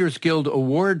Writers Guild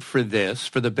Award for this,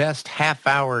 for the best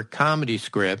half-hour comedy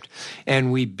script,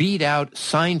 and we beat out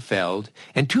Seinfeld.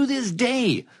 And to this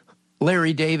day,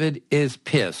 Larry David is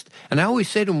pissed. And I always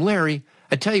say to him, Larry,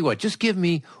 I tell you what, just give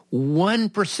me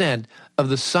 1% of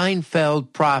the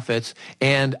Seinfeld profits,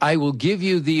 and I will give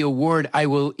you the award. I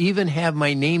will even have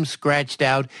my name scratched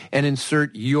out and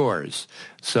insert yours.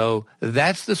 So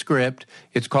that's the script.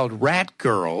 It's called Rat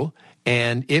Girl,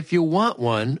 and if you want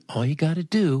one, all you got to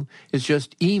do is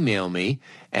just email me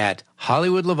at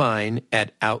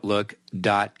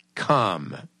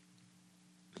hollywoodlevine@outlook.com.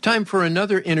 Time for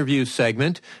another interview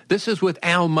segment. This is with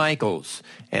Al Michaels.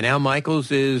 And Al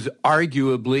Michaels is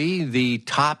arguably the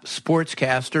top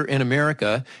sportscaster in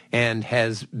America and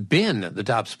has been the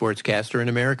top sportscaster in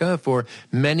America for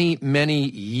many, many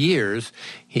years.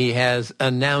 He has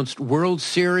announced World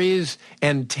Series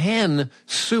and 10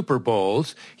 Super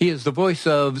Bowls. He is the voice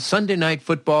of Sunday Night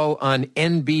Football on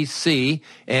NBC,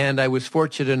 and I was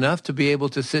fortunate enough to be able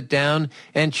to sit down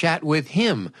and chat with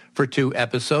him for 2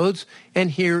 episodes,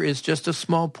 and here is just a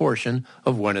small portion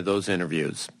of one of those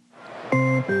interviews.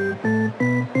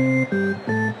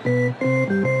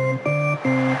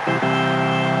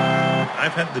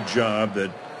 I've had the job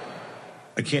that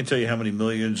I can't tell you how many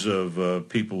millions of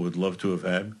people would love to have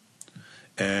had.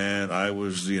 And I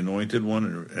was the anointed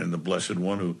one and the blessed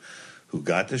one who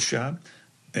got this job.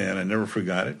 And I never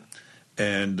forgot it.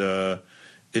 And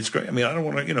it's great. I mean, I don't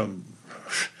want to,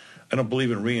 I don't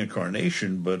believe in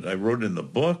reincarnation, but I wrote in the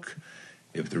book,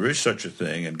 if there is such a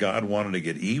thing and God wanted to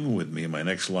get even with me in my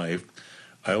next life,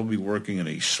 I will be working in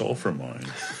a sulfur mine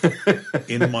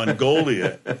in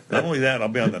Mongolia. Not only that, I'll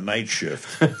be on the night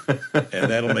shift, and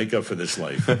that'll make up for this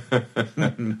life.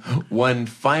 One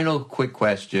final quick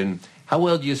question. How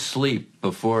well do you sleep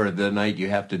before the night you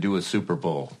have to do a Super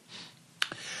Bowl?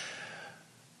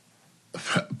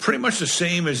 Pretty much the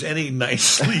same as any night's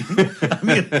sleep. I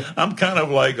mean, I'm kind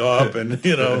of like up and,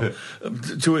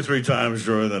 2 or 3 times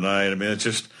during the night. I mean, it's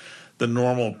just the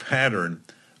normal pattern.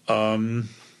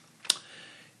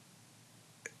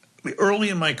 Early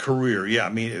in my career,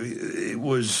 it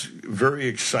was very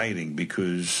exciting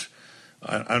because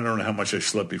I don't know how much I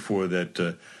slept before that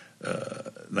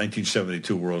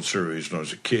 1972 World Series when I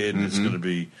was a kid. Mm-hmm. It's going to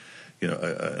be,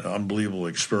 an unbelievable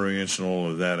experience and all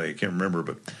of that. I can't remember,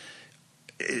 but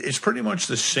it's pretty much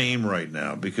the same right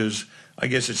now because I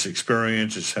guess it's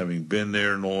experience, it's having been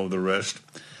there and all of the rest.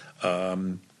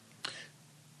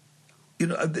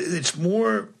 It's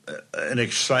more an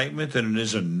excitement than it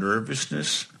is a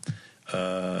nervousness.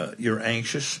 You're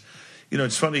anxious.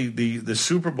 It's funny, the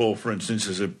Super Bowl, for instance,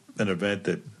 is an event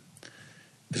that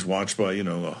is watched by,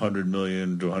 100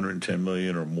 million to 110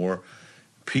 million or more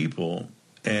people,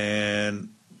 and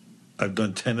I've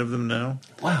done 10 of them now.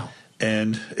 Wow.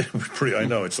 And it was I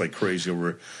know, it's like crazy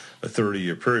over a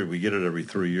 30-year period. We get it every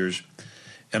 3 years.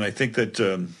 And I think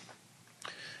that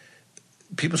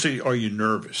people say, are you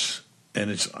nervous?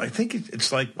 And I think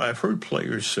it's like I've heard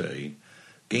players say,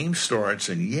 game starts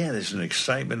and there's an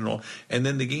excitement and all, and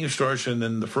then the game starts and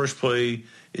then the first play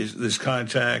is this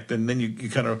contact and then you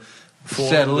kind of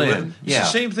settle in. It's the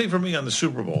same thing for me on the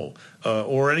Super Bowl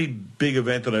or any big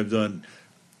event that I've done.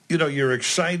 You're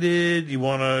excited. You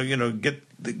want to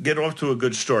get off to a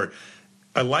good start.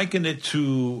 I liken it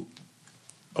to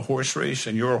a horse race,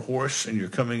 and you're a horse and you're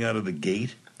coming out of the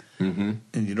gate, mm-hmm.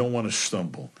 and you don't want to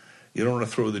stumble. You don't want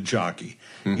to throw the jockey.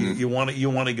 Mm-hmm. You want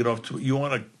to get off to. You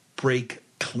want to break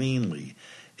cleanly,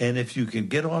 And if you can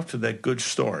get off to that good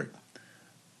start,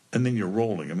 and then you're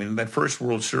rolling. I mean, that first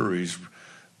World Series,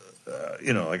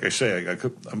 like I say,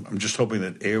 I'm just hoping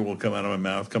that air will come out of my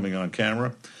mouth coming on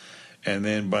camera. And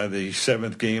then by the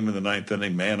seventh game in the ninth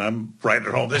inning, man, I'm right at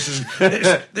home. This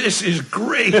is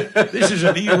great. This is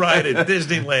an E-ride at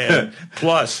Disneyland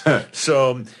Plus.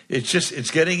 So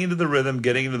it's getting into the rhythm,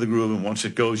 getting into the groove, and once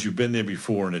it goes, you've been there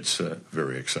before, and it's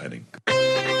very exciting.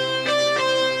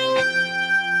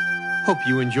 Hope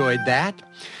you enjoyed that.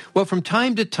 Well, from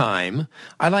time to time,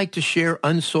 I like to share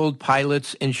unsold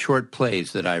pilots and short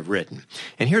plays that I've written.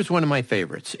 And here's one of my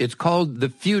favorites. It's called The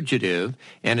Fugitive,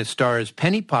 and it stars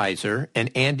Penny Peiser and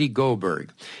Andy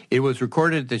Goldberg. It was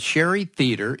recorded at the Sherry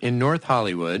Theater in North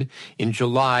Hollywood in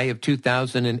July of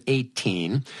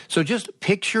 2018. So just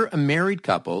picture a married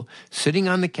couple sitting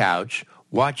on the couch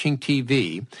watching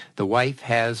TV. The wife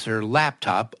has her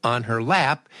laptop on her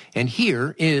lap, and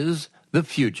here is The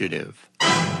Fugitive.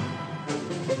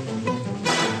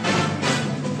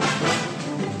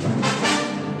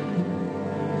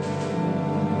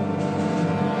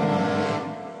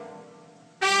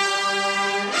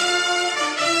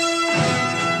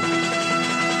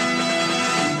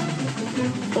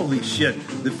 Holy shit,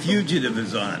 The Fugitive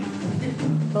is on.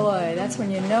 Boy, that's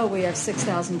when you know we have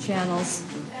 6,000 channels.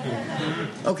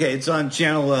 Okay, it's on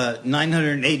channel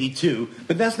 982,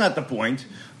 but that's not the point.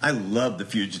 I loved The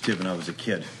Fugitive when I was a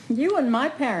kid. You and my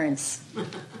parents.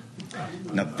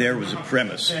 Now, there was a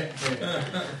premise.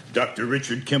 Dr.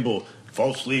 Richard Kimball,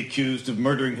 falsely accused of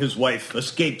murdering his wife,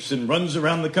 escapes and runs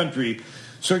around the country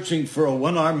searching for a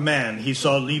one-armed man he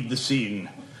saw leave the scene.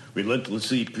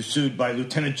 Relentlessly pursued by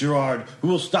Lieutenant Gerard, who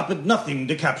will stop at nothing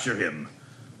to capture him.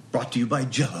 Brought to you by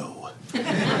Jell-O.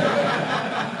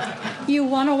 You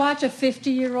want to watch a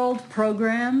 50-year-old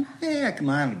program? Yeah, come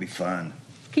on, it'll be fun.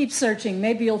 Keep searching.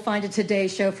 Maybe you'll find a Today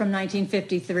Show from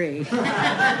 1953.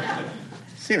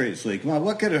 Seriously, come on,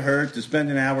 what could it hurt to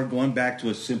spend an hour going back to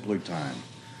a simpler time?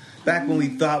 Back when we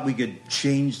thought we could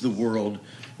change the world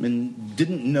and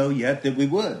didn't know yet that we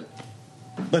would.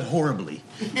 But horribly.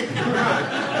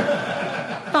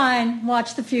 Fine,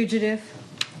 watch The Fugitive.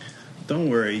 Don't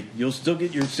worry, you'll still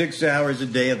get your 6 hours a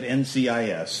day of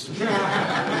NCIS.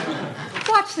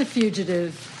 Watch The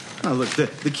Fugitive. Oh, look,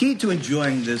 the key to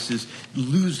enjoying this is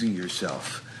losing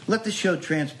yourself. Let the show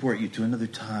transport you to another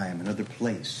time, another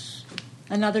place.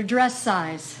 Another dress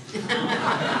size.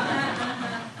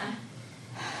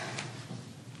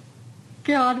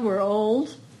 God, we're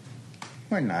old.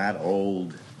 We're not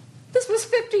old. This was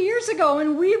 50 years ago,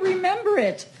 and we remember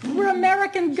it. We're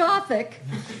American Gothic.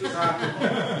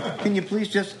 Can you please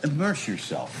just immerse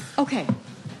yourself? Okay.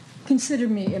 Consider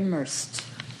me immersed.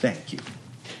 Thank you.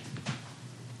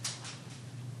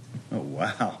 Oh,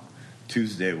 wow.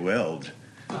 Tuesday Weld.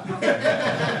 What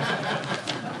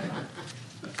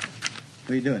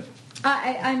are you doing?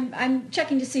 I'm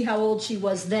checking to see how old she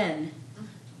was then.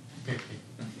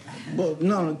 Well,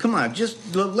 no, come on.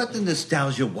 Just let the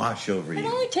nostalgia wash over It'll you.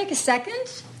 only take a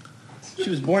second. She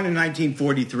was born in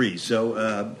 1943,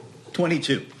 so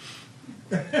 22.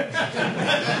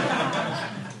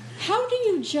 How do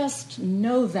you just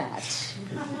know that?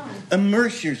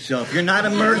 Immerse yourself. You're not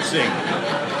immersing.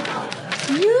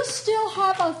 You still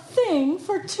have a thing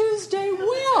for Tuesday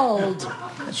Weld.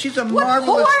 She's a What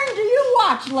marvelous... porn do you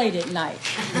watch late at night?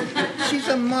 She's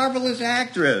a marvelous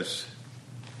actress.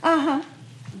 Uh-huh.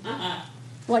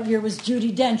 What year was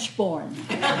Judi Dench born?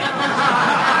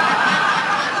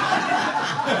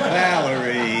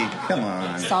 Valerie, come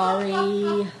on. Sorry.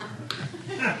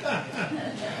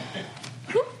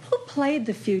 Who played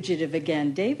the fugitive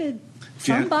again? David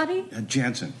somebody?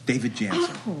 Jansen. David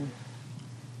Jansen. Oh.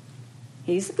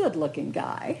 He's a good-looking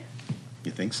guy.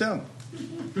 You think so?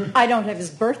 I don't have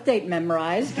his birth date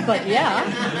memorized, but yeah.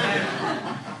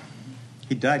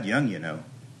 He died young, you know.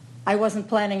 I wasn't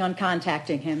planning on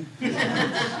contacting him.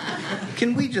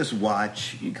 Can we just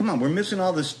watch? Come on, we're missing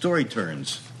all the story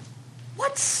turns.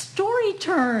 What story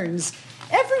turns?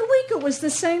 Every week it was the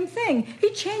same thing.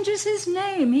 He changes his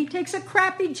name. He takes a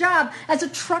crappy job as a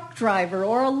truck driver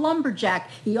or a lumberjack.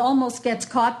 He almost gets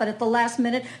caught, but at the last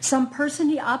minute, some person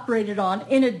he operated on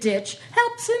in a ditch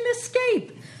helps him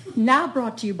escape. Now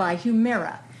brought to you by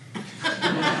Humira.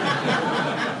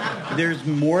 There's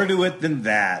more to it than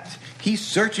that. He's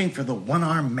searching for the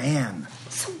one-armed man.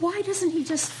 So why doesn't he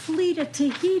just flee to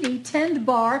Tahiti, tend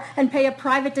bar, and pay a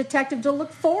private detective to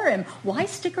look for him? Why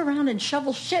stick around and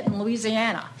shovel shit in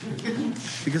Louisiana?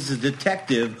 Because the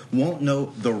detective won't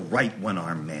know the right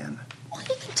one-armed man. Well,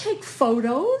 he can take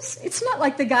photos. It's not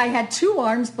like the guy had two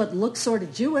arms but looked sort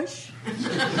of Jewish.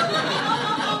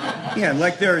 Yeah,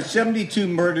 like there are 72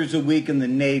 murders a week in the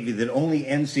Navy that only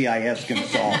NCIS can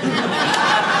solve.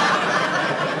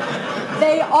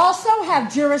 They also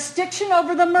have jurisdiction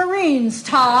over the Marines,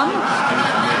 Tom.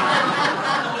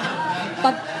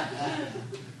 But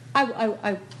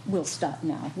I will stop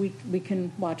now. We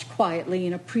can watch quietly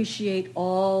and appreciate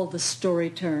all the story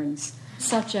turns,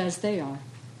 such as they are.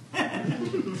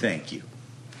 Thank you.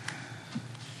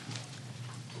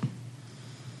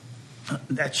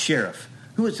 That sheriff.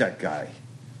 Who is that guy?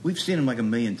 We've seen him like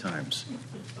 1,000,000 times.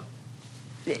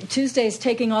 Tuesday's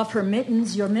taking off her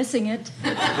mittens. You're missing it.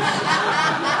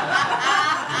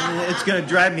 It's going to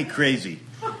drive me crazy.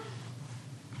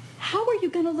 How are you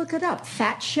going to look it up?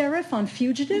 Fat sheriff on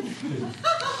fugitive?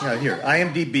 Yeah, here.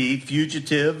 IMDb,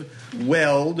 fugitive,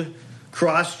 weld,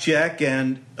 cross-check,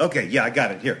 and... Okay, yeah, I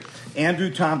got it. Here. Andrew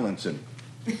Tomlinson.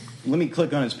 Let me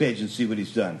click on his page and see what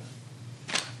he's done.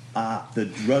 The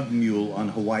drug mule on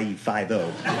Hawaii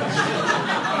 5-0.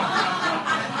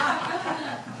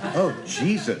 Oh,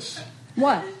 Jesus.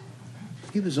 What?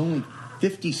 He was only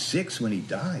 56 when he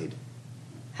died.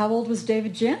 How old was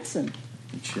David Jansen?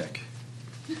 Let me check.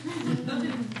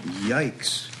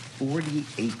 Yikes.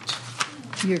 48.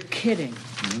 You're kidding.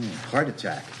 Heart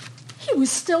attack. He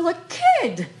was still a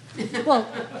kid. Well,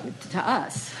 to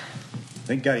us.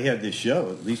 Thank God he had this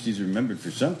show. At least he's remembered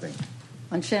for something.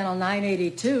 On Channel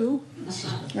 982.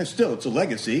 Still, it's a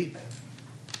legacy.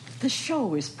 The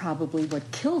show is probably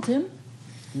what killed him.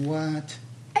 What?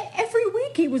 Every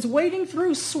week he was wading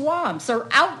through swamps or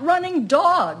outrunning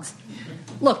dogs.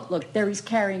 Look, there he's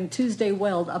carrying Tuesday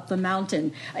Weld up the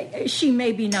mountain. She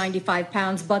may be 95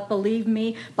 pounds, but believe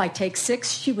me, by take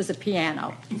 6, she was a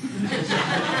piano.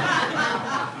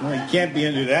 Well, he can't be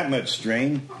under that much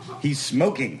strain. He's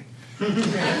smoking. And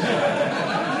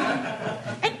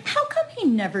how come he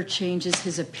never changes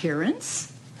his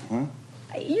appearance? Huh?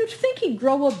 You'd think he'd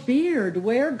grow a beard,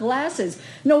 wear glasses.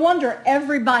 No wonder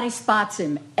everybody spots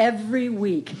him every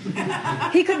week.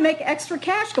 He could make extra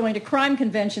cash going to crime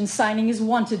conventions signing his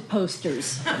wanted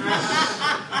posters.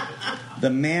 The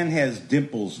man has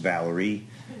dimples, Valerie.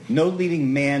 No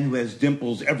leading man who has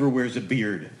dimples ever wears a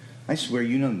beard. I swear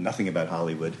you know nothing about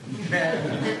Hollywood.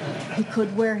 He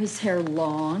could wear his hair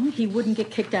long. He wouldn't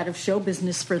get kicked out of show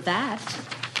business for that.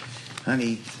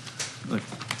 Honey, look,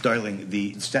 darling,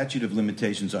 the statute of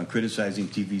limitations on criticizing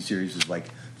TV series is like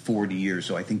 40 years,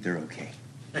 so I think they're okay.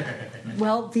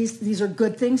 Well, these are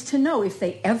good things to know if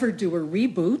they ever do a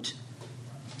reboot.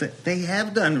 They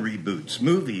have done reboots,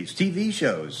 movies, TV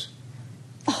shows.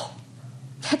 Oh,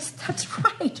 that's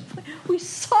right. We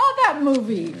saw that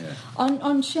movie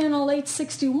on Channel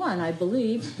 861, I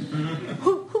believe.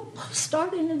 Who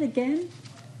starred in it again?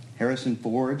 Harrison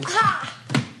Ford. Ah!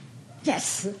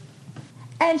 Yes.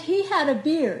 And he had a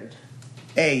beard.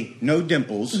 A, no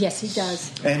dimples. Yes, he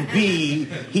does. And B,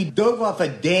 he dove off a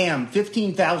dam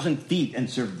 15,000 feet and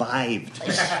survived.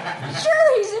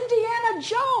 Sure, he's Indiana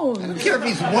Jones. I don't care if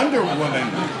he's Wonder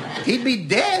Woman. He'd be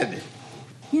dead.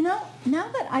 You know, now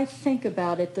that I think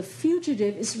about it, The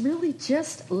Fugitive is really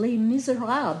just Les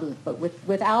Miserables, but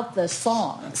without the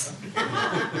songs.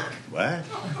 What?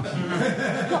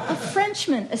 Well, a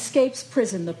Frenchman escapes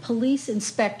prison. The police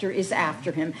inspector is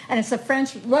after him. And it's the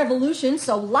French Revolution,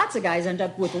 so lots of guys end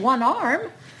up with one arm.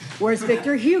 Where's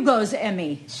Victor Hugo's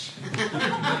Emmy?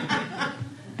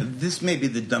 This may be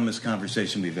the dumbest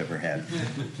conversation we've ever had.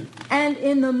 And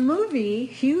in the movie,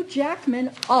 Hugh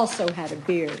Jackman also had a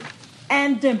beard.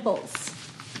 And dimples.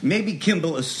 Maybe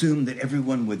Kimball assumed that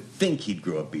everyone would think he'd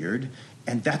grow a beard,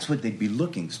 and that's what they'd be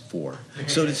looking for.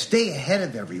 So to stay ahead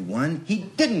of everyone, he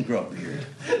didn't grow a beard.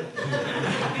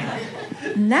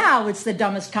 Now it's the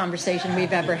dumbest conversation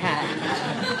we've ever had.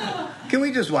 Can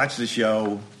we just watch the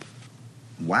show?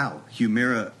 Wow,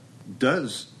 Humira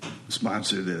does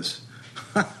sponsor this.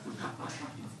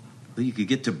 Well, you could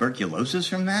get tuberculosis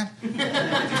from that?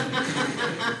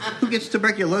 Who gets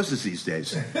tuberculosis these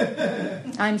days?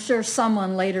 I'm sure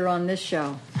someone later on this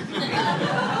show.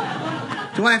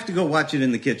 Do I have to go watch it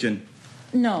in the kitchen?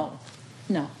 No.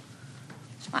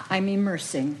 I'm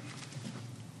immersing.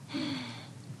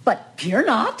 But you're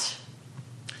not.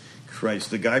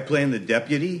 Christ, the guy playing the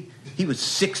deputy, he was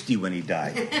 60 when he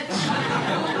died.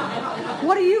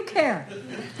 What do you care?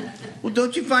 Well,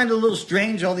 don't you find it a little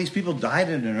strange all these people died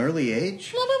at an early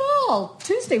age? Not at all.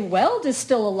 Tuesday Weld is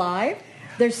still alive.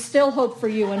 There's still hope for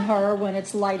you and her when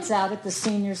it's lights out at the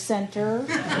senior center.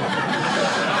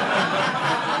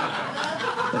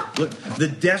 Look, the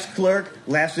desk clerk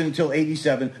lasted until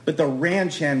 87, but the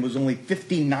ranch hand was only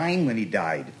 59 when he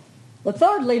died. The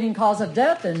third leading cause of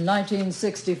death in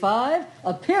 1965,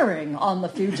 appearing on The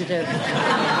Fugitive.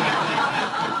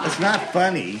 It's not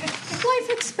funny. Life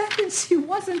expectancy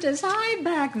wasn't as high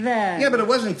back then. Yeah, but it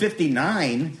wasn't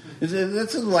 59.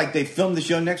 That's like they filmed the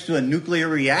show next to a nuclear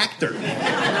reactor.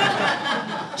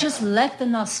 Just let the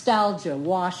nostalgia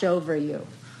wash over you.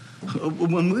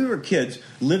 When we were kids,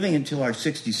 living until our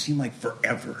 60s seemed like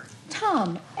forever.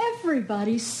 Tom,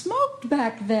 everybody smoked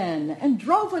back then and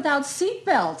drove without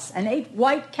seatbelts and ate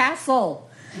White Castle.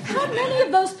 How many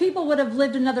of those people would have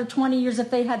lived another 20 years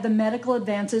if they had the medical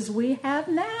advances we have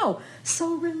now?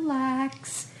 So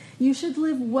relax. You should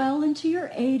live well into your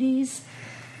 80s.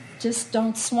 Just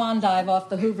don't swan dive off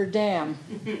the Hoover Dam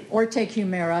or take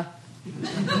Humira.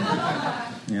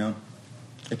 You know,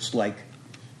 it's like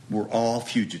we're all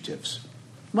fugitives.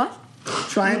 What?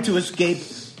 Trying to escape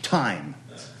time.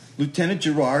 Lieutenant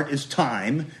Gerard is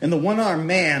time, and the one-armed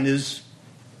man is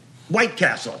White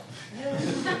Castle.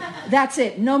 That's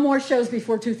it. No more shows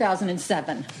before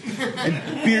 2007.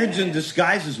 And beards and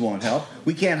disguises won't help.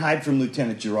 We can't hide from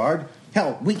Lieutenant Gerard.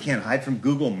 Hell, we can't hide from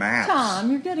Google Maps.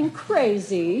 Tom, you're getting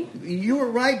crazy. You were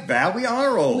right, Val. We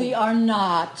are old. We are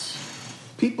not.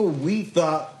 People we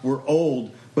thought were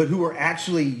old, but who are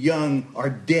actually young, are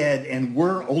dead, and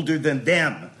we're older than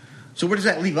them. So where does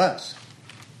that leave us?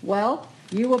 Well,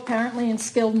 you apparently in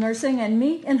skilled nursing and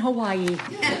me in Hawaii.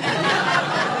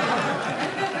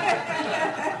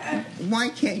 Why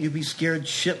can't you be scared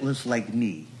shitless like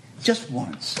me? Just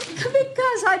once.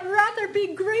 Because I'd rather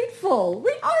be grateful.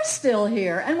 We are still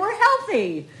here, and we're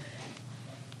healthy.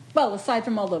 Well, aside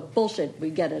from all the bullshit we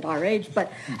get at our age,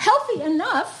 but healthy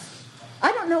enough.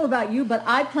 I don't know about you, but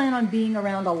I plan on being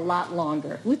around a lot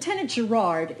longer. Lieutenant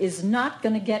Gerard is not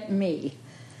going to get me.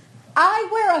 I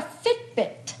wear a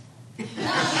Fitbit.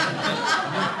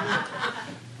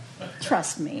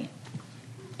 Trust me.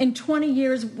 In 20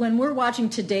 years, when we're watching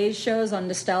today's shows on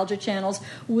nostalgia channels,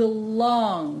 we'll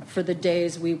long for the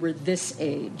days we were this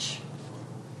age.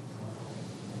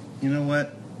 You know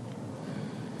what?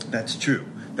 That's true.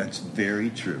 That's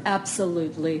very true.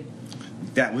 Absolutely.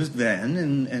 That was then,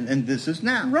 and this is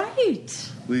now.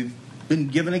 Right. We've been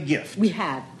given a gift. We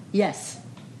had, yes.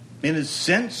 In a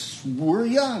sense, we're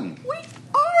young. We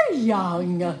are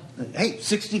young. Hey,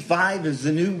 65 is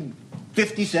the new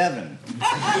 57.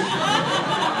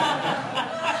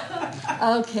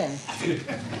 Okay.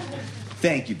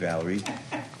 Thank you, Valerie.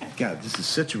 God, this is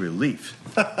such a relief.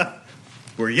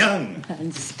 We're young.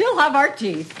 And still have our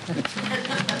teeth.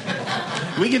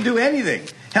 We can do anything.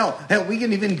 Hell, we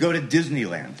can even go to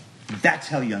Disneyland. That's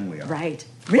how young we are. Right.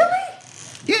 Really?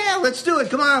 Yeah, let's do it.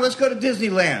 Come on, let's go to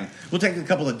Disneyland. We'll take a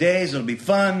couple of days. It'll be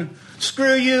fun.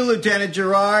 Screw you, Lieutenant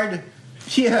Gerard.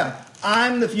 Yeah,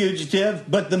 I'm the fugitive,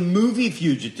 but the movie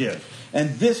fugitive.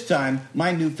 And this time,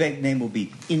 my new fake name will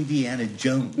be Indiana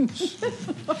Jones.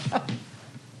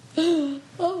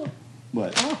 Oh.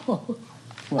 What? Oh.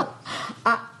 What?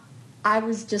 I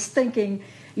was just thinking,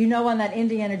 you know, on that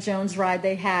Indiana Jones ride,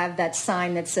 they have that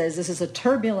sign that says this is a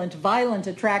turbulent, violent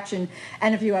attraction,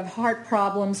 and if you have heart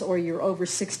problems or you're over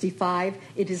 65,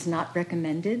 it is not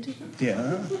recommended.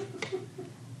 Yeah?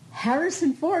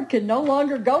 Harrison Ford can no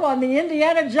longer go on the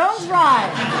Indiana Jones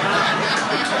ride.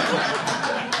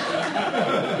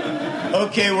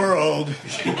 Okay, we're old.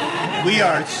 We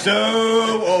are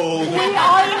so old. We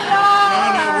are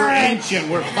not. No, we're ancient.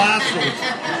 We're fossils.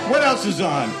 What else is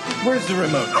on? Where's the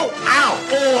remote? Oh, ow!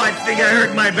 Oh, I think I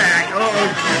hurt my back. Oh.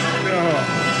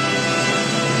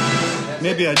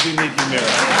 Maybe I do need Humira.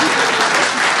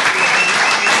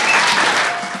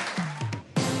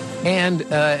 And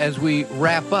as we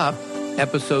wrap up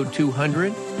episode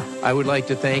 200, I would like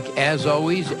to thank, as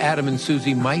always, Adam and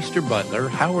Susie Meister Butler,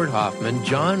 Howard Hoffman,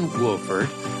 John Wolford,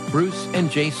 Bruce and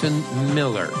Jason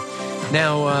Miller.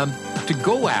 Now, to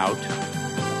go out,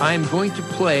 I'm going to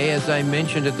play, as I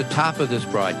mentioned at the top of this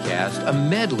broadcast, a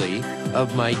medley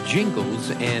of my jingles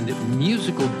and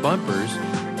musical bumpers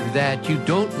that you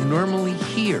don't normally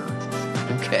hear.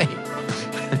 Okay?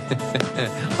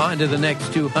 On to the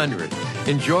next 200.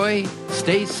 Enjoy,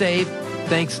 stay safe.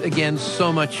 Thanks again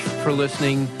so much for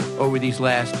listening over these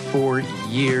last 4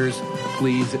 years.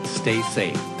 Please stay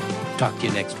safe. Talk to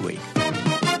you next week.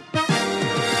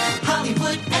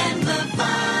 Hollywood and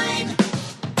Levine.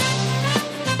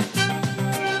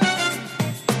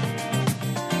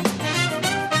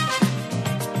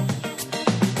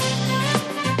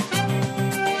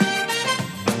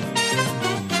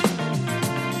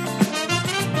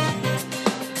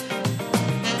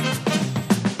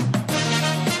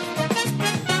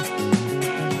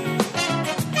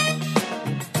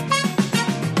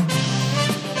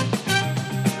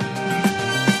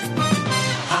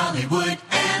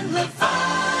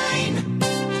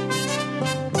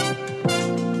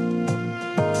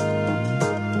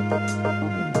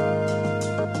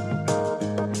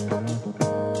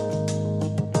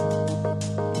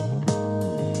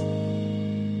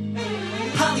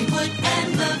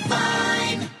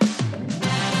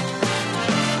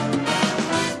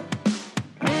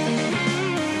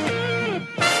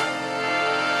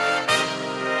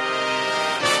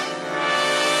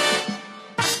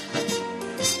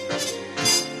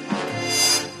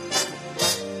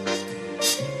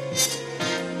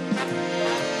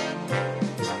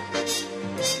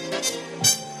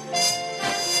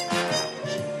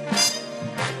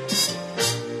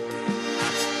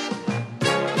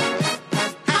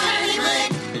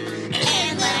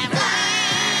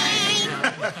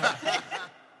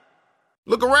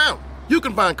 Look around. You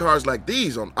can find cars like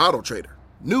these on AutoTrader.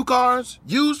 New cars,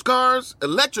 used cars,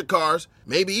 electric cars,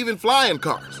 maybe even flying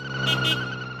cars.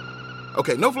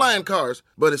 Okay, no flying cars,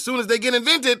 but as soon as they get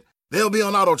invented, they'll be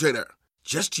on AutoTrader.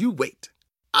 Just you wait.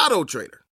 AutoTrader.